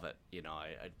like I love it.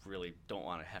 I really don't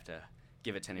want to have to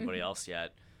give it to anybody else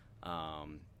yet,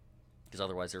 because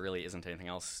otherwise there really isn't anything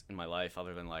else in my life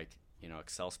other than like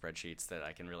Excel spreadsheets that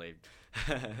I can really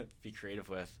be creative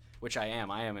with, which I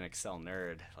am. I am an Excel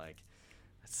nerd. Like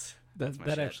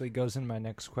that actually goes in my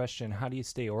next question. How do you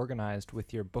stay organized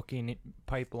with your booking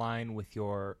pipeline, with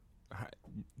your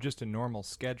just a normal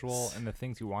schedule and the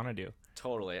things you want to do?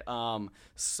 Totally.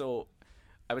 So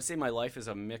I would say my life is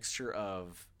a mixture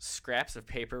of scraps of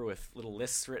paper with little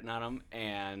lists written on them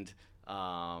and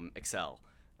Excel.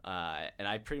 And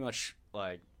I pretty much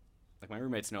like my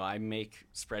roommates know I make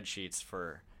spreadsheets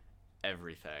for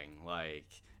everything.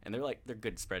 And they're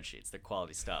good spreadsheets. They're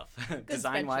quality stuff.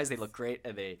 Design wise, they look great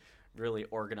and they really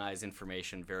organize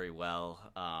information very well.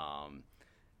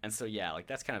 And so yeah, like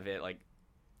that's kind of it. Like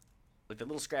the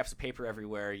little scraps of paper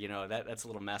everywhere, that's a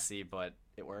little messy, but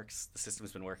it works. The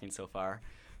system's been working so far.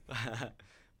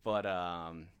 But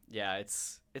yeah,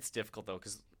 it's difficult though,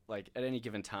 because like at any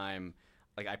given time,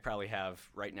 like I probably have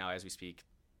right now as we speak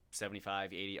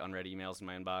 75, 80 unread emails in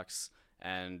my inbox,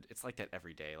 and it's like that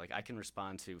every day. Like I can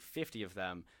respond to 50 of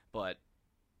them, but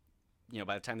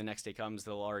by the time the next day comes,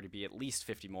 there'll already be at least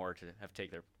 50 more to have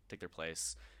take their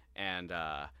place. And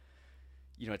they're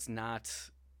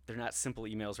not simple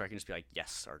emails where I can just be like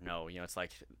yes or no. It's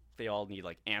like they all need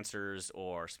like answers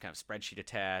or some kind of spreadsheet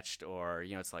attached, or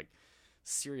it's like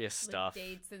serious stuff.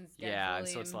 Dates and scheduling. Yeah, and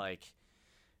so it's like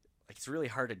it's really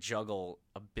hard to juggle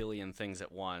a billion things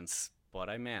at once, but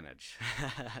I manage.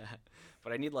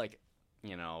 But I need like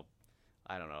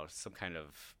I don't know, some kind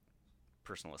of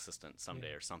personal assistant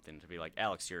someday or something to be like,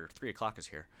 Alex, your 3:00 is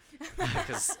here.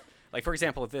 Because like for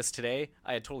example with this today,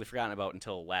 I had totally forgotten about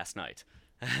until last night.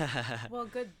 Well,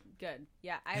 good.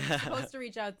 Yeah, I was supposed to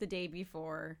reach out the day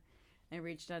before. I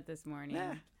reached out this morning.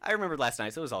 Yeah, I remembered last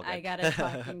night, so it was all good. I got a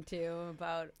talking to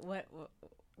about what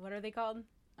are they called?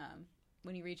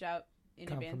 When you reach out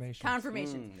in advance.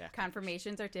 Confirmations. Yeah.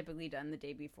 Confirmations are typically done the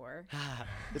day before.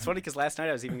 It's funny because last night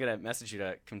I was even going to message you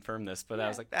to confirm this, but I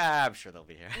was like, I'm sure they'll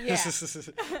be here.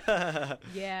 Yeah.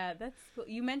 Yeah, that's cool.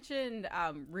 You mentioned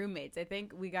roommates. I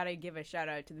think we got to give a shout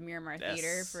out to the Miramar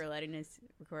Theater for letting us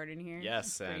record in here.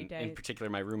 Yes, and in particular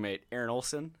my roommate Aaron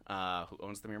Olson, who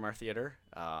owns the Miramar Theater.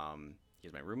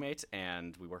 He's my roommate,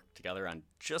 and we work together on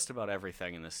just about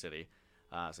everything in this city.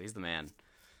 So he's the man.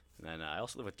 And then I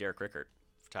also live with Derek Rickert,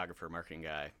 photographer, marketing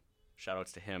guy. Shout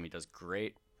outs to him. He does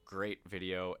great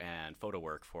video and photo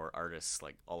work for artists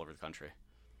like all over the country.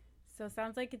 So it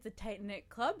sounds like it's a tight-knit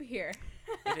club here.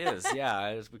 It is,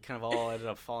 yeah. We kind of all ended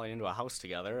up falling into a house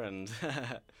together, and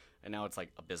and now it's like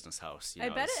a business house. I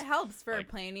bet it helps for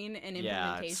planning and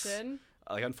implementation.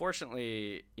 Like,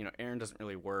 unfortunately, Aaron doesn't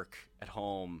really work at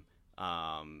home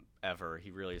ever.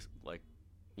 He really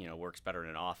works better in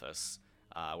an office.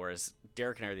 Whereas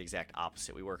Derek and I are the exact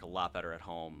opposite. We work a lot better at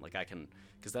home. Like,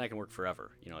 because then I can work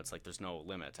forever. It's like there's no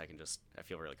limit. I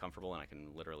feel really comfortable, and I can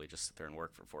literally just sit there and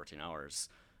work for 14 hours.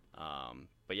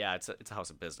 But yeah, it's a house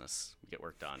of business. We get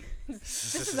work done.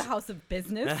 This is a house of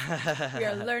business. We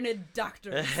are learned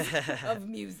doctors of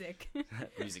music.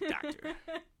 Music doctor.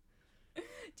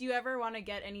 Do you ever want to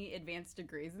get any advanced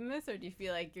degrees in this, or do you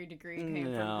feel like your degree came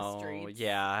from the streets?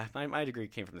 Yeah, my degree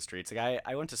came from the streets. Like,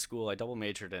 I went to school. I double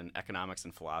majored in economics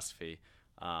and philosophy,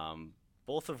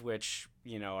 both of which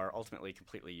are ultimately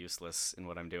completely useless in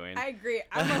what I'm doing. I agree.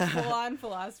 I'm a full-on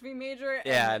philosophy major.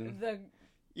 Yeah, and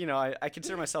I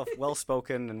consider myself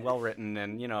well-spoken and well-written,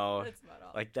 and that's about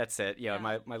all. Like, that's it.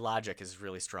 My logic is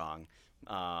really strong.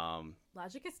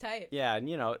 Logic is tight. Yeah,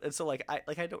 and so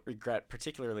I don't regret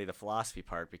particularly the philosophy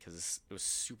part because it was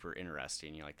super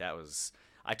interesting.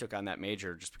 I took on that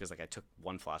major just because I took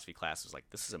one philosophy class. It was like,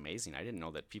 this is amazing. I didn't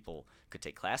know that people could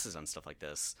take classes on stuff like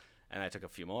this. And I took a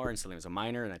few more, and suddenly it was a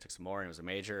minor, and I took some more, and it was a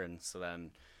major, and so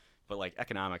then. But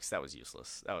economics, that was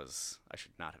useless. I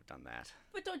should not have done that.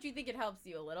 But don't you think it helps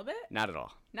you a little bit? Not at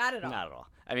all. Not at all. Not at all.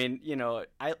 I mean,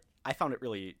 I found it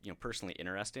really, personally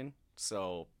interesting.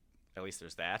 So at least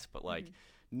there's that. But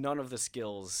none of the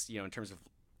skills, in terms of,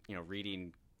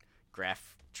 reading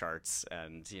graph charts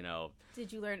and,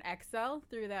 Did you learn Excel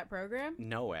through that program?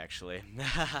 No, actually.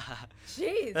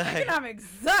 Jeez, economics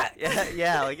sucks.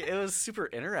 Yeah, it was super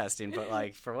interesting,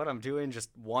 but for what I'm doing, just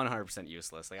 100%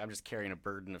 useless. I'm just carrying a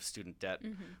burden of student debt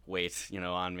weight,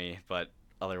 on me, but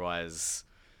otherwise,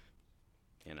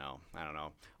 I don't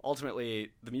know.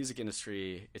 Ultimately, the music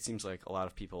industry, it seems like a lot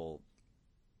of people,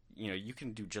 you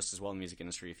can do just as well in the music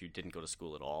industry if you didn't go to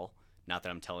school at all. Not that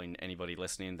I'm telling anybody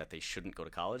listening that they shouldn't go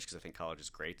to college, because I think college is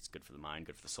great. It's good for the mind,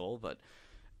 good for the soul. But,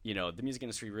 the music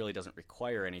industry really doesn't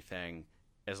require anything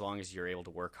as long as you're able to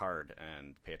work hard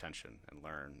and pay attention and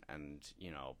learn and,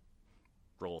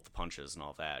 roll with the punches and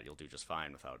all that. You'll do just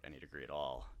fine without any degree at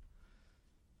all.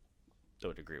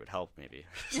 Though a degree would help, maybe.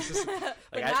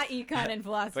 But not econ and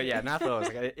philosophy. But yeah, not those.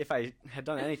 If I had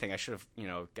done anything, I should have,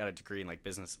 got a degree in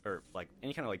business or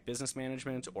any kind of business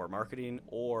management or marketing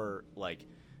or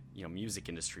music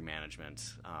industry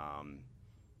management.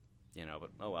 But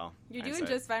oh well. You're doing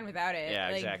just fine without it. Yeah,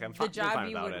 exactly. The job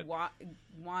you would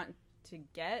want to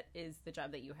get is the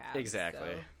job that you have.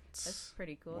 Exactly. So that's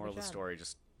pretty cool. Moral of the story: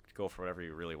 just go for whatever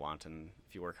you really want, and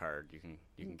if you work hard, you can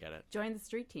get it. Join the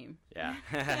street team. Yeah,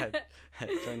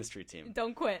 join the street team.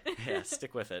 Don't quit. Yeah,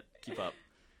 stick with it. Keep up.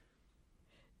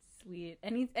 Sweet.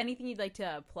 Anything you'd like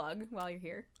to plug while you're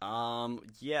here?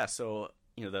 Yeah. So.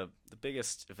 The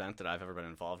biggest event that I've ever been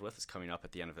involved with is coming up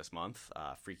at the end of this month,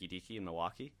 Freaky Deaky in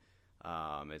Milwaukee.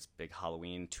 It's big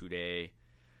Halloween 2-day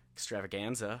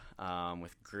extravaganza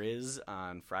with Grizz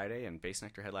on Friday and Bass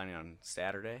Nectar headlining on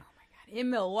Saturday. Oh my God,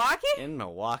 in Milwaukee? In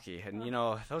Milwaukee. And,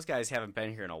 those guys haven't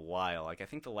been here in a while. I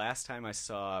think the last time I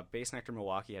saw Bass Nectar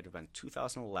Milwaukee had to have been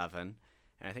 2011,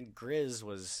 and I think Grizz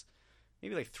was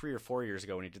maybe 3 or 4 years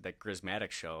ago when he did that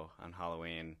Grizzmatic show on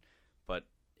Halloween. But,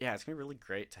 yeah, it's going to be really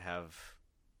great to have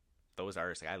those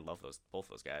artists. I love both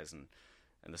those guys, and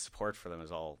the support for them is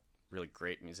all really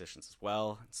great musicians as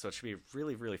well. So it should be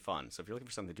really, really fun. So if you're looking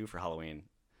for something to do for Halloween,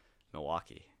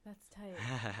 Milwaukee. That's tight.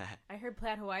 I heard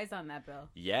Plaid Hawaii's on that bill.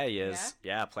 Yeah, he is.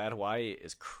 Yeah, Plaid Hawaii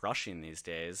is crushing these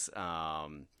days.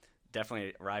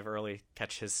 Definitely arrive early,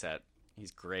 catch his set.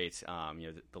 He's great.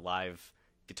 The live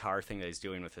guitar thing that he's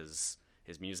doing with his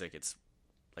music, it's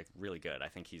really good. I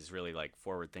think he's really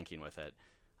forward thinking with it.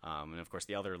 And of course,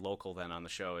 the other local then on the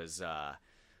show is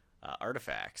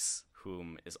Artifacts,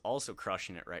 whom is also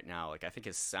crushing it right now. I think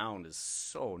his sound is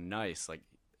so nice.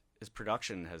 His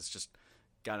production has just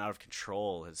gotten out of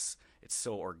control. It's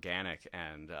so organic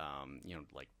and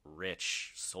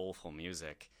rich, soulful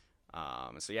music.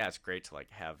 So yeah, it's great to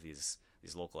have these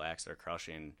local acts that are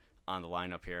crushing on the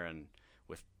lineup here and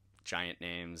with giant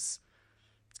names.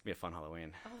 It's gonna be a fun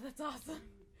Halloween. Oh, that's awesome.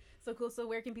 So cool. So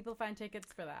where can people find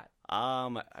tickets for that?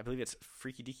 I believe it's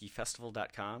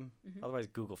freakydeakyfestival.com. Mm-hmm. Otherwise,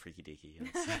 Google Freaky Deaky.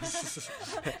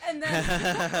 And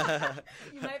then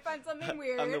you might find something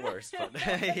weird. I'm the worst, but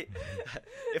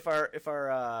if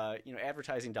our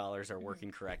advertising dollars are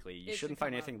working correctly, you shouldn't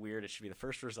find anything weird. It should be the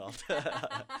first result.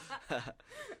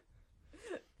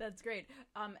 That's great.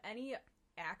 Any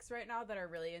acts right now that are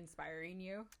really inspiring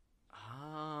you?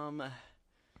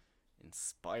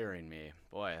 Inspiring me,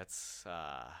 boy, that's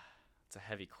a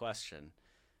heavy question.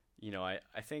 I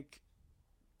think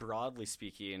broadly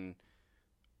speaking,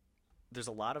 there's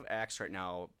a lot of acts right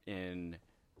now in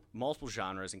multiple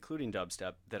genres, including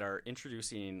dubstep, that are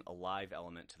introducing a live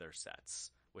element to their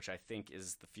sets, which I think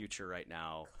is the future right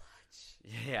now.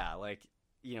 Clutch. Yeah, like,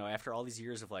 you know, after all these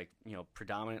years of, like, you know,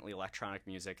 predominantly electronic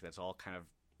music that's all kind of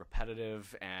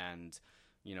repetitive and,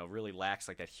 you know, really lacks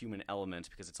like that human element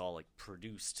because it's all like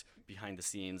produced behind the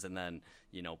scenes and then,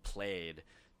 you know, played.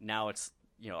 Now it's,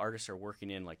 you know, artists are working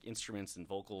in like instruments and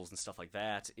vocals and stuff like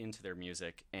that into their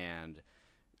music, and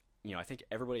you know, I think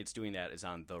everybody that's doing that is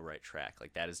on the right track.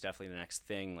 Like, that is definitely the next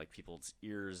thing. Like, people's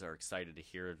ears are excited to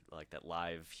hear like that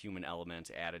live human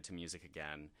element added to music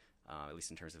again, at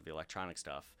least in terms of the electronic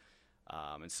stuff.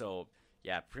 And so,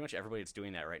 yeah, pretty much everybody that's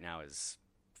doing that right now is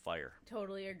fire.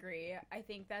 Totally agree. I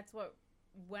think that's what,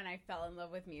 when I fell in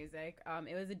love with music,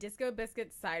 it was a Disco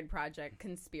Biscuits side project,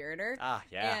 Conspirator. Ah,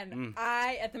 yeah. And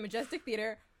I, at the Majestic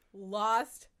Theater,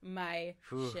 lost my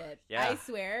shit. Yeah. I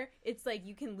swear, it's like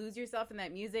you can lose yourself in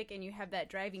that music, and you have that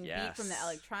driving beat from the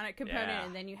electronic component,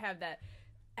 and then you have that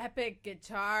epic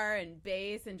guitar and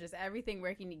bass and just everything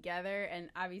working together. And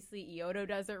obviously Ioto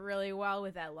does it really well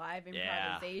with that live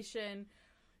improvisation.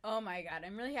 Oh my god,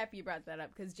 I'm really happy you brought that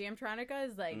up, because Jamtronica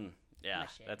is like my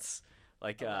shit. That's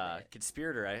like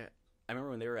Conspirator. I remember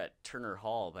when they were at Turner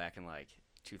Hall back in like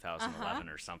 2011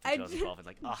 or something, 2012. It's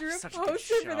like, oh, drew such a a good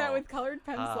poster show for that with colored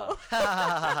pencil.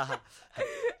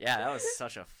 Yeah, that was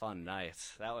such a fun night.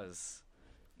 That was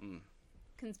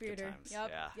Conspirator.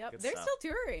 Yep. They're stuff.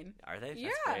 still touring. Are they? Yeah.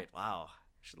 That's great. Wow.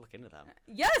 I should look into them.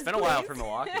 Yes, it's been a while for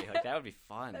Milwaukee. Like, that would be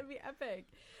fun. That'd be epic.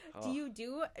 Oh. Do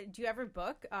you ever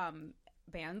book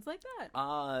bands like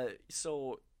that?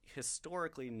 So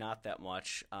historically, not that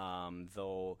much.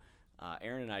 Though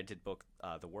Aaron and I did book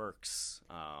The Works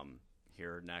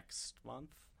here next month.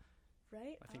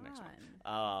 Right. I think next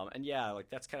month. And yeah, like,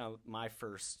 that's kind of my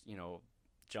first, you know,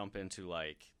 jump into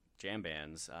like jam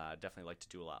bands. Definitely like to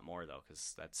do a lot more though,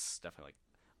 because that's definitely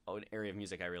like an area of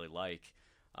music I really like.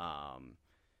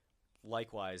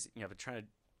 Likewise, you know, I've been trying to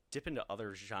dip into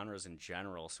other genres in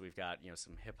general. So we've got, you know,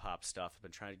 some hip hop stuff. I've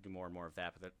been trying to do more and more of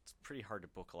that, but it's pretty hard to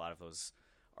book a lot of those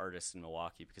artists in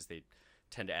Milwaukee because they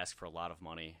tend to ask for a lot of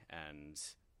money. And,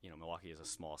 you know, Milwaukee is a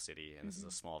small city, and this is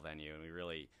a small venue, and we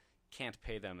really can't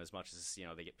pay them as much as, you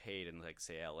know, they get paid in, like,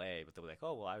 say, LA. But they'll be like,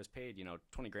 oh, well, I was paid, you know,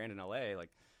 $20,000 in LA. Like,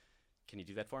 can you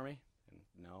do that for me? And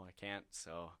no, I can't.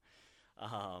 So,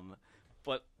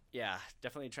 but yeah,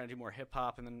 definitely trying to do more hip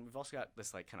hop. And then we've also got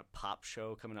this like kind of pop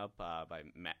show coming up by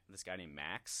this guy named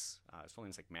Max. His full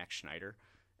name's like Max Schneider,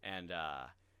 and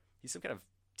he's some kind of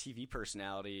TV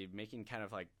personality making kind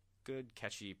of like good,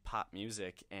 catchy pop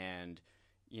music. And,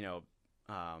 you know,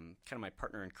 kind of my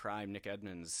partner in crime, Nick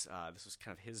Edmonds, this was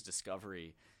kind of his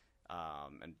discovery,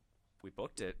 and we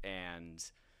booked it, and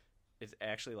it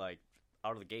actually like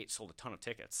out of the gate sold a ton of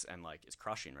tickets and like is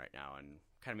crushing right now, and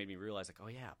kind of made me realize like, oh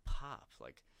yeah, pop,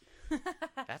 like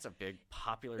that's a big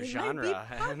popular genre.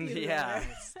 And yeah,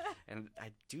 and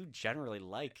I do generally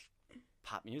like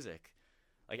pop music.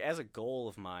 Like, as a goal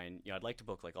of mine, you know, I'd like to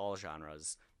book like all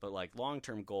genres, but like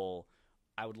long-term goal,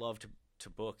 I would love to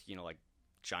book, you know, like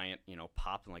giant, you know,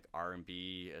 pop and like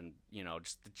R&B and, you know,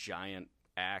 just the giant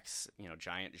acts, you know,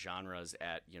 giant genres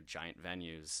at, you know, giant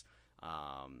venues.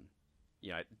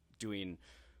 You know, doing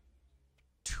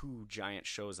 2 giant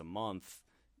shows a month,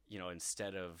 you know,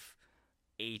 instead of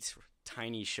 8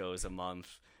 tiny shows a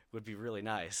month would be really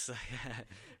nice.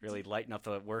 Really lighten up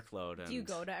the workload. And do you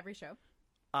go to every show?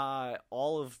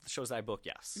 All of the shows I book,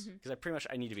 yes, because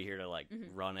I need to be here to like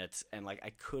run it, and like I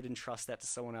could entrust that to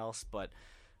someone else, but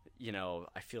you know,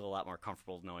 I feel a lot more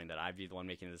comfortable knowing that I'd be the one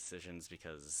making the decisions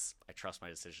because I trust my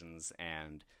decisions,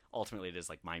 and ultimately it is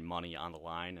like my money on the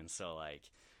line, and so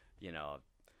like, you know,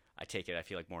 I take it, I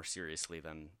feel like, more seriously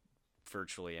than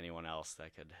virtually anyone else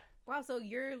that could. Wow, so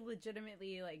you're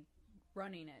legitimately like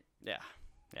running it.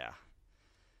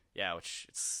 Yeah, which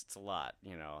it's a lot,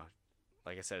 you know.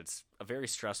 Like I said, it's a very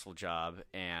stressful job,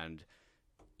 and,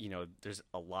 you know, there's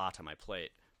a lot on my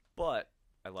plate. But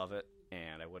I love it,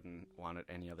 and I wouldn't want it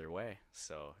any other way,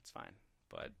 so it's fine.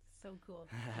 But so cool.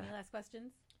 Any last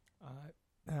questions?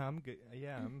 I'm good.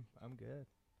 Yeah, I'm good.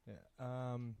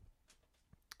 Yeah.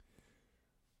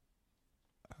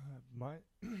 My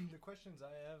the questions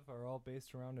I have are all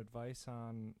based around advice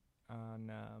on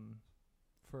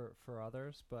for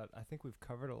others, but I think we've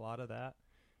covered a lot of that.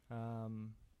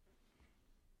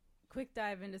 Quick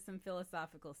dive into some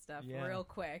philosophical stuff, real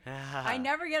quick. I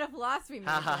never get a philosophy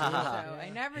major on the show. I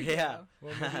never do.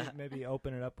 Well, maybe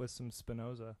open it up with some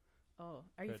Spinoza. Oh,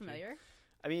 are you familiar?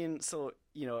 I mean, so,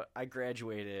 I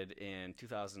graduated in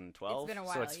 2012. It's been a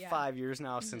while, so it's 5 years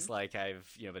now since, like, I've,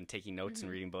 been taking notes and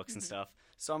reading books and stuff.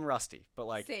 So I'm rusty. But,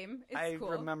 like, Same. It's I cool.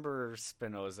 remember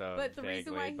Spinoza But the vaguely,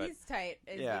 reason why he's tight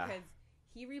is Yeah. because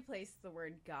he replaced the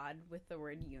word God with the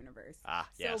word universe.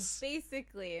 Yes. So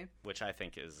basically, which I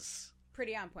think is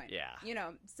pretty on point. Yeah.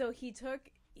 So he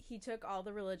took all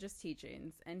the religious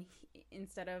teachings, and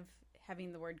instead of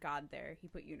having the word God there, he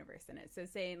put universe in it. So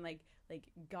saying like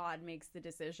God makes the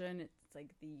decision, it's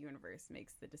like the universe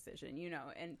makes the decision,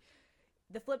 and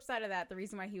the flip side of that, the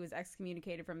reason why he was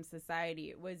excommunicated from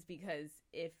society was because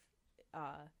if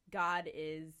God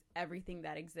is everything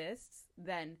that exists,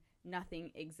 then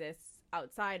nothing exists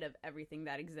outside of everything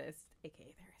that exists,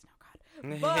 aka there is no God.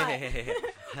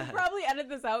 But we'll probably edit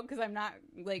this out because I'm not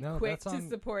quick to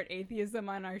support atheism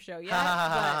on our show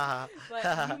yet.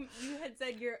 but you had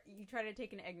said you try to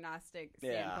take an agnostic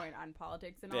standpoint on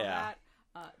politics and all that.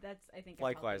 That's, I think,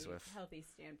 likewise a with healthy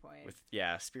standpoint. With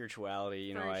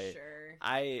spirituality. Sure.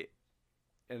 I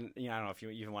don't know if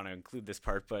you even want to include this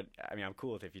part, but I mean, I'm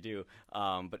cool with it if you do.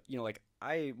 But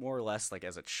I more or less, like,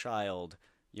 as a child,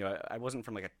 I wasn't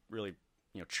from like a really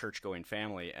church going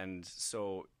family, and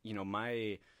so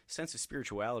my sense of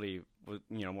spirituality was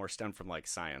more stemmed from like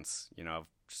science. I've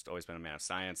just always been a man of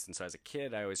science, and so as a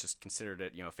kid I always just considered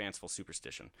it fanciful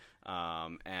superstition,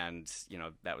 and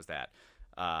that was that.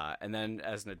 And then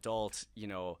as an adult,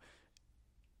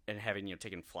 and having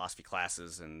taken philosophy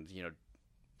classes and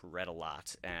read a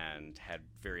lot and had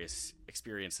various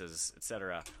experiences,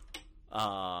 etc.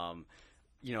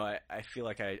 I feel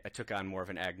like I took on more of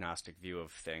an agnostic view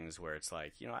of things, where it's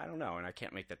like, I don't know, and I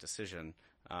can't make that decision.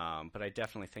 But I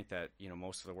definitely think that,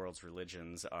 most of the world's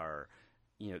religions are,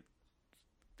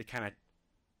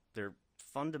 they're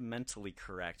fundamentally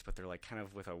correct, but they're like kind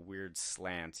of with a weird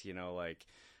slant, like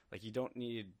you don't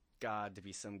need God to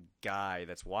be some guy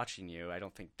that's watching you. I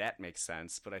don't think that makes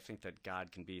sense, but I think that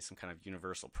God can be some kind of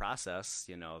universal process,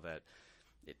 that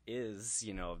it is,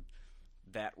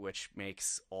 that which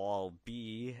makes all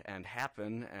be and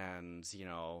happen and,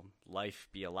 life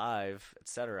be alive,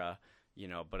 etc.,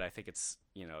 but I think it's,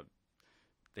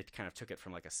 they kind of took it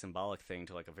from like a symbolic thing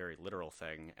to like a very literal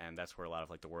thing, and that's where a lot of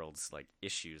like the world's like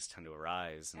issues tend to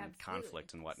arise and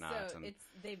conflict and whatnot. So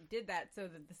they did that so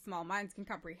that the small minds can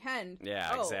comprehend.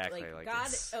 Yeah, exactly. Like God,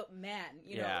 man,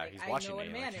 he's watching I know what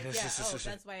a man like, is.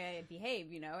 That's why I behave,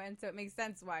 and so it makes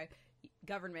sense why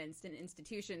governments and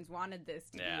institutions wanted this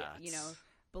to be,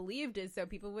 believed is so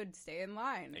people would stay in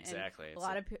line. Exactly. And a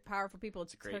lot of powerful people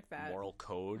took that. It's a great moral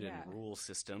code and rule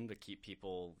system to keep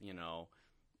people,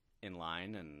 in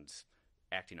line and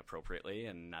acting appropriately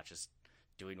and not just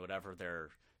doing whatever their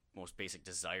most basic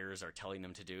desires are telling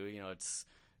them to do. It's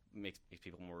makes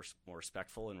people more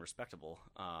respectful and respectable.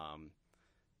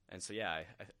 And so I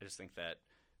just think that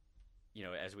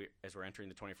as we're entering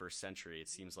the 21st century, it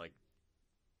seems like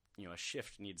a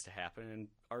shift needs to happen, and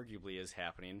arguably is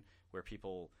happening, where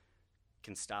people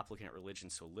can stop looking at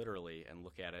religion so literally and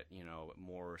look at it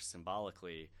more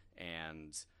symbolically,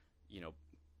 and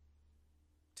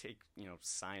take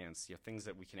science, things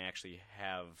that we can actually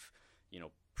have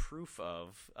proof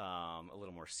of a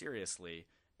little more seriously,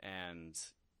 and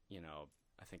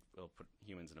I think it'll put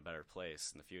humans in a better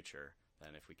place in the future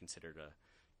than if we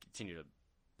continue to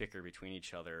bicker between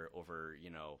each other over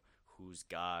whose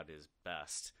God is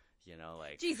best.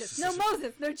 Like Jesus, no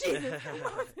Moses, no Jesus, no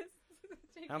Moses.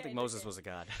 I don't think Moses was a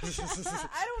god.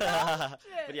 I don't know.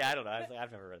 But I don't know.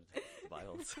 I've never read the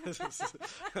Bible.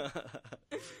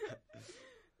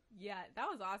 Yeah, that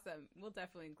was awesome. We'll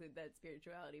definitely include that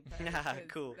spirituality part.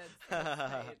 Cool. That's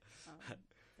right.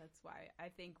 That's why I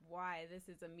think why this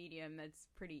is a medium that's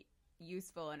pretty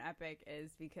useful and epic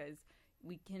is because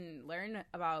we can learn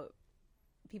about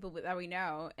people that we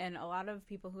know, and a lot of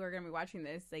people who are going to be watching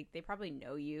this, like, they probably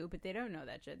know you, but they don't know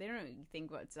that shit. They don't really think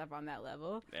about stuff on that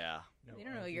level. Yeah. They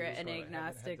don't know you're an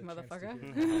agnostic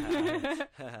motherfucker.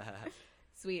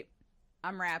 Sweet.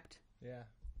 I'm wrapped. Yeah.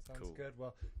 Sounds cool. Good.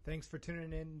 Well, thanks for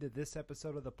tuning in to this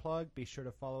episode of The Plug. Be sure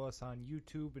to follow us on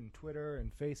YouTube and Twitter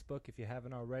and Facebook if you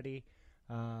haven't already.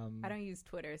 I don't use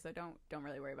Twitter, so don't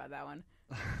really worry about that one.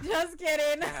 Just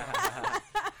kidding.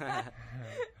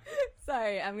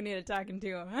 Sorry, I'm gonna need a talking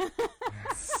to him.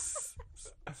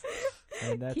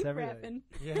 And that's Keep everything. Rapping.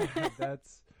 Yeah,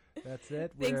 that's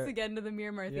it. Thanks again to the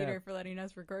Miramar Theater for letting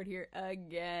us record here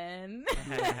again.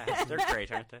 They're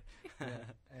great, aren't they? Yeah.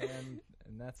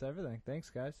 And that's everything. Thanks,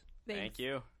 guys. Thank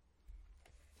you.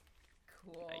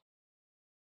 Cool.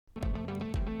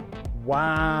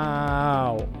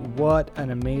 Wow, what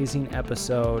an amazing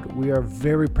episode. We are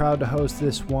very proud to host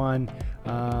this one.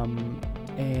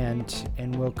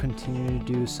 and will continue to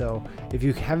do so. If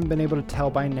you haven't been able to tell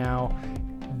by now,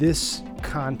 this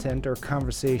content or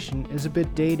conversation is a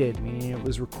bit dated, meaning it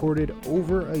was recorded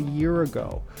over a year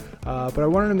ago. But I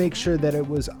wanted to make sure that it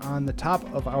was on the top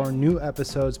of our new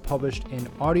episodes published in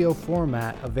audio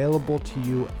format, available to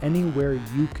you anywhere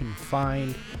you can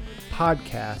find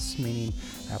podcasts, meaning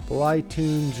Apple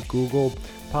iTunes, Google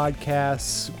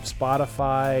Podcasts,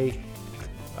 Spotify,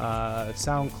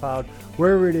 SoundCloud,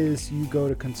 wherever it is you go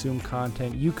to consume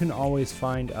content. You can always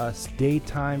find us,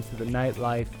 Daytime for the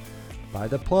Nightlife by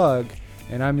The Plug,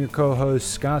 and I'm your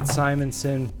co-host, Scott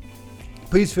Simonson.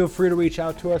 Please feel free to reach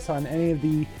out to us on any of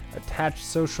the attached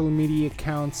social media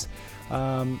accounts,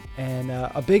 and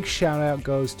a big shout out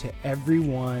goes to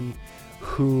everyone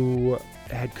who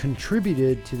had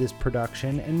contributed to this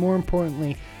production, and more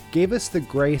importantly, gave us the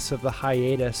grace of the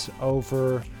hiatus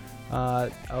over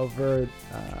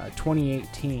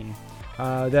 2018.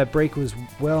 That break was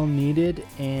well needed,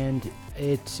 and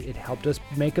it helped us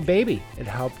make a baby. It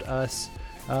helped us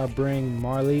bring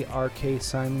Marley R.K.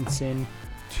 Simonson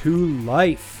to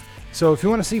life. So if you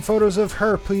want to see photos of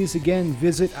her, please again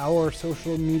visit our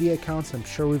social media accounts. I'm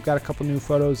sure we've got a couple new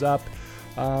photos up,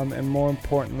 and more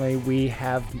importantly, we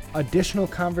have additional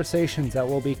conversations that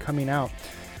will be coming out.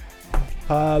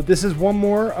 This is one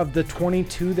more of the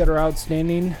 22 that are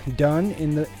outstanding, done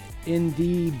in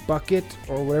the bucket,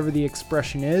 or whatever the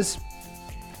expression is.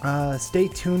 Stay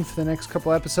tuned for the next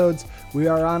couple episodes. We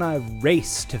are on a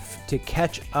race to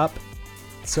catch up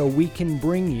so we can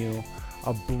bring you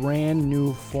a brand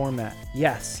new format.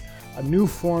 Yes, a new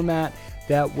format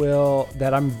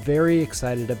that I'm very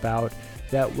excited about,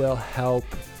 that will help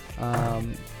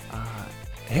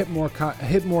hit more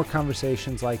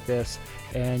conversations like this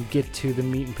and get to the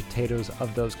meat and potatoes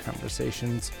of those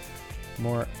conversations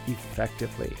more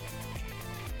effectively.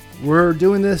 We're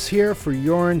doing this here for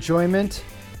your enjoyment,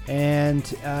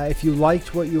 and if you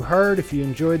liked what you heard, if you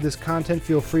enjoyed this content,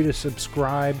 feel free to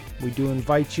subscribe. We do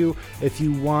invite you. If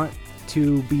you want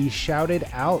to be shouted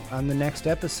out on the next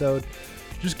episode,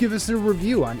 just give us a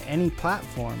review on any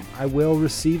platform. I will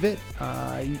receive it.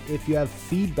 If you have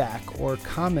feedback or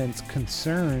comments,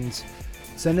 concerns,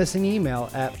 send us an email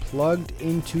at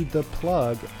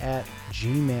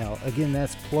pluggedintotheplug@gmail.com. Again,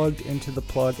 that's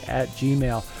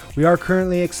pluggedintotheplug@gmail.com. We are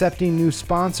currently accepting new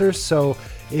sponsors, so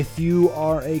if you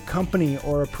are a company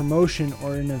or a promotion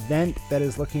or an event that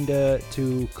is looking to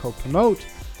co-promote,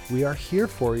 we are here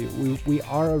for you. We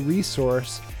are a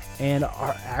resource, and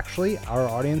our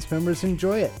audience members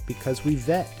enjoy it because we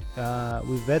vet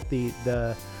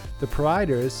the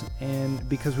providers, and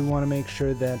because we want to make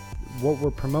sure that what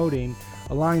we're promoting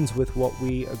aligns with what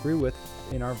we agree with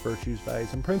in our virtues,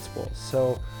 values, and principles,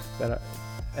 so that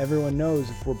everyone knows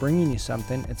if we're bringing you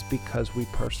something, it's because we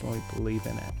personally believe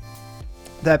in it.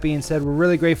 That being said, we're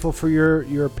really grateful for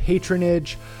your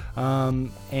patronage,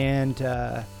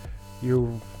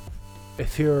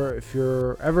 if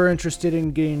you're ever interested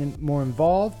in getting more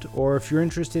involved, or if you're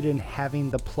interested in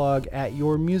having the plug at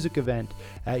your music event,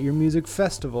 at your music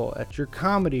festival, at your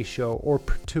comedy show, or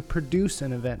to produce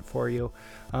an event for you,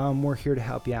 we're here to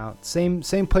help you out. Same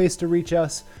place to reach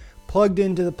us,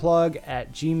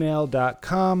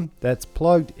 pluggedintotheplug@gmail.com. That's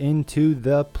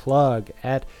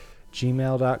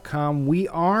pluggedintotheplug@gmail.com. We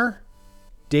are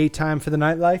Daytime for the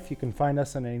Nightlife. You can find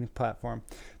us on any platform.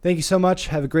 Thank you so much.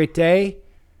 Have a great day.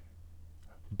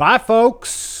 Bye,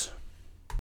 folks.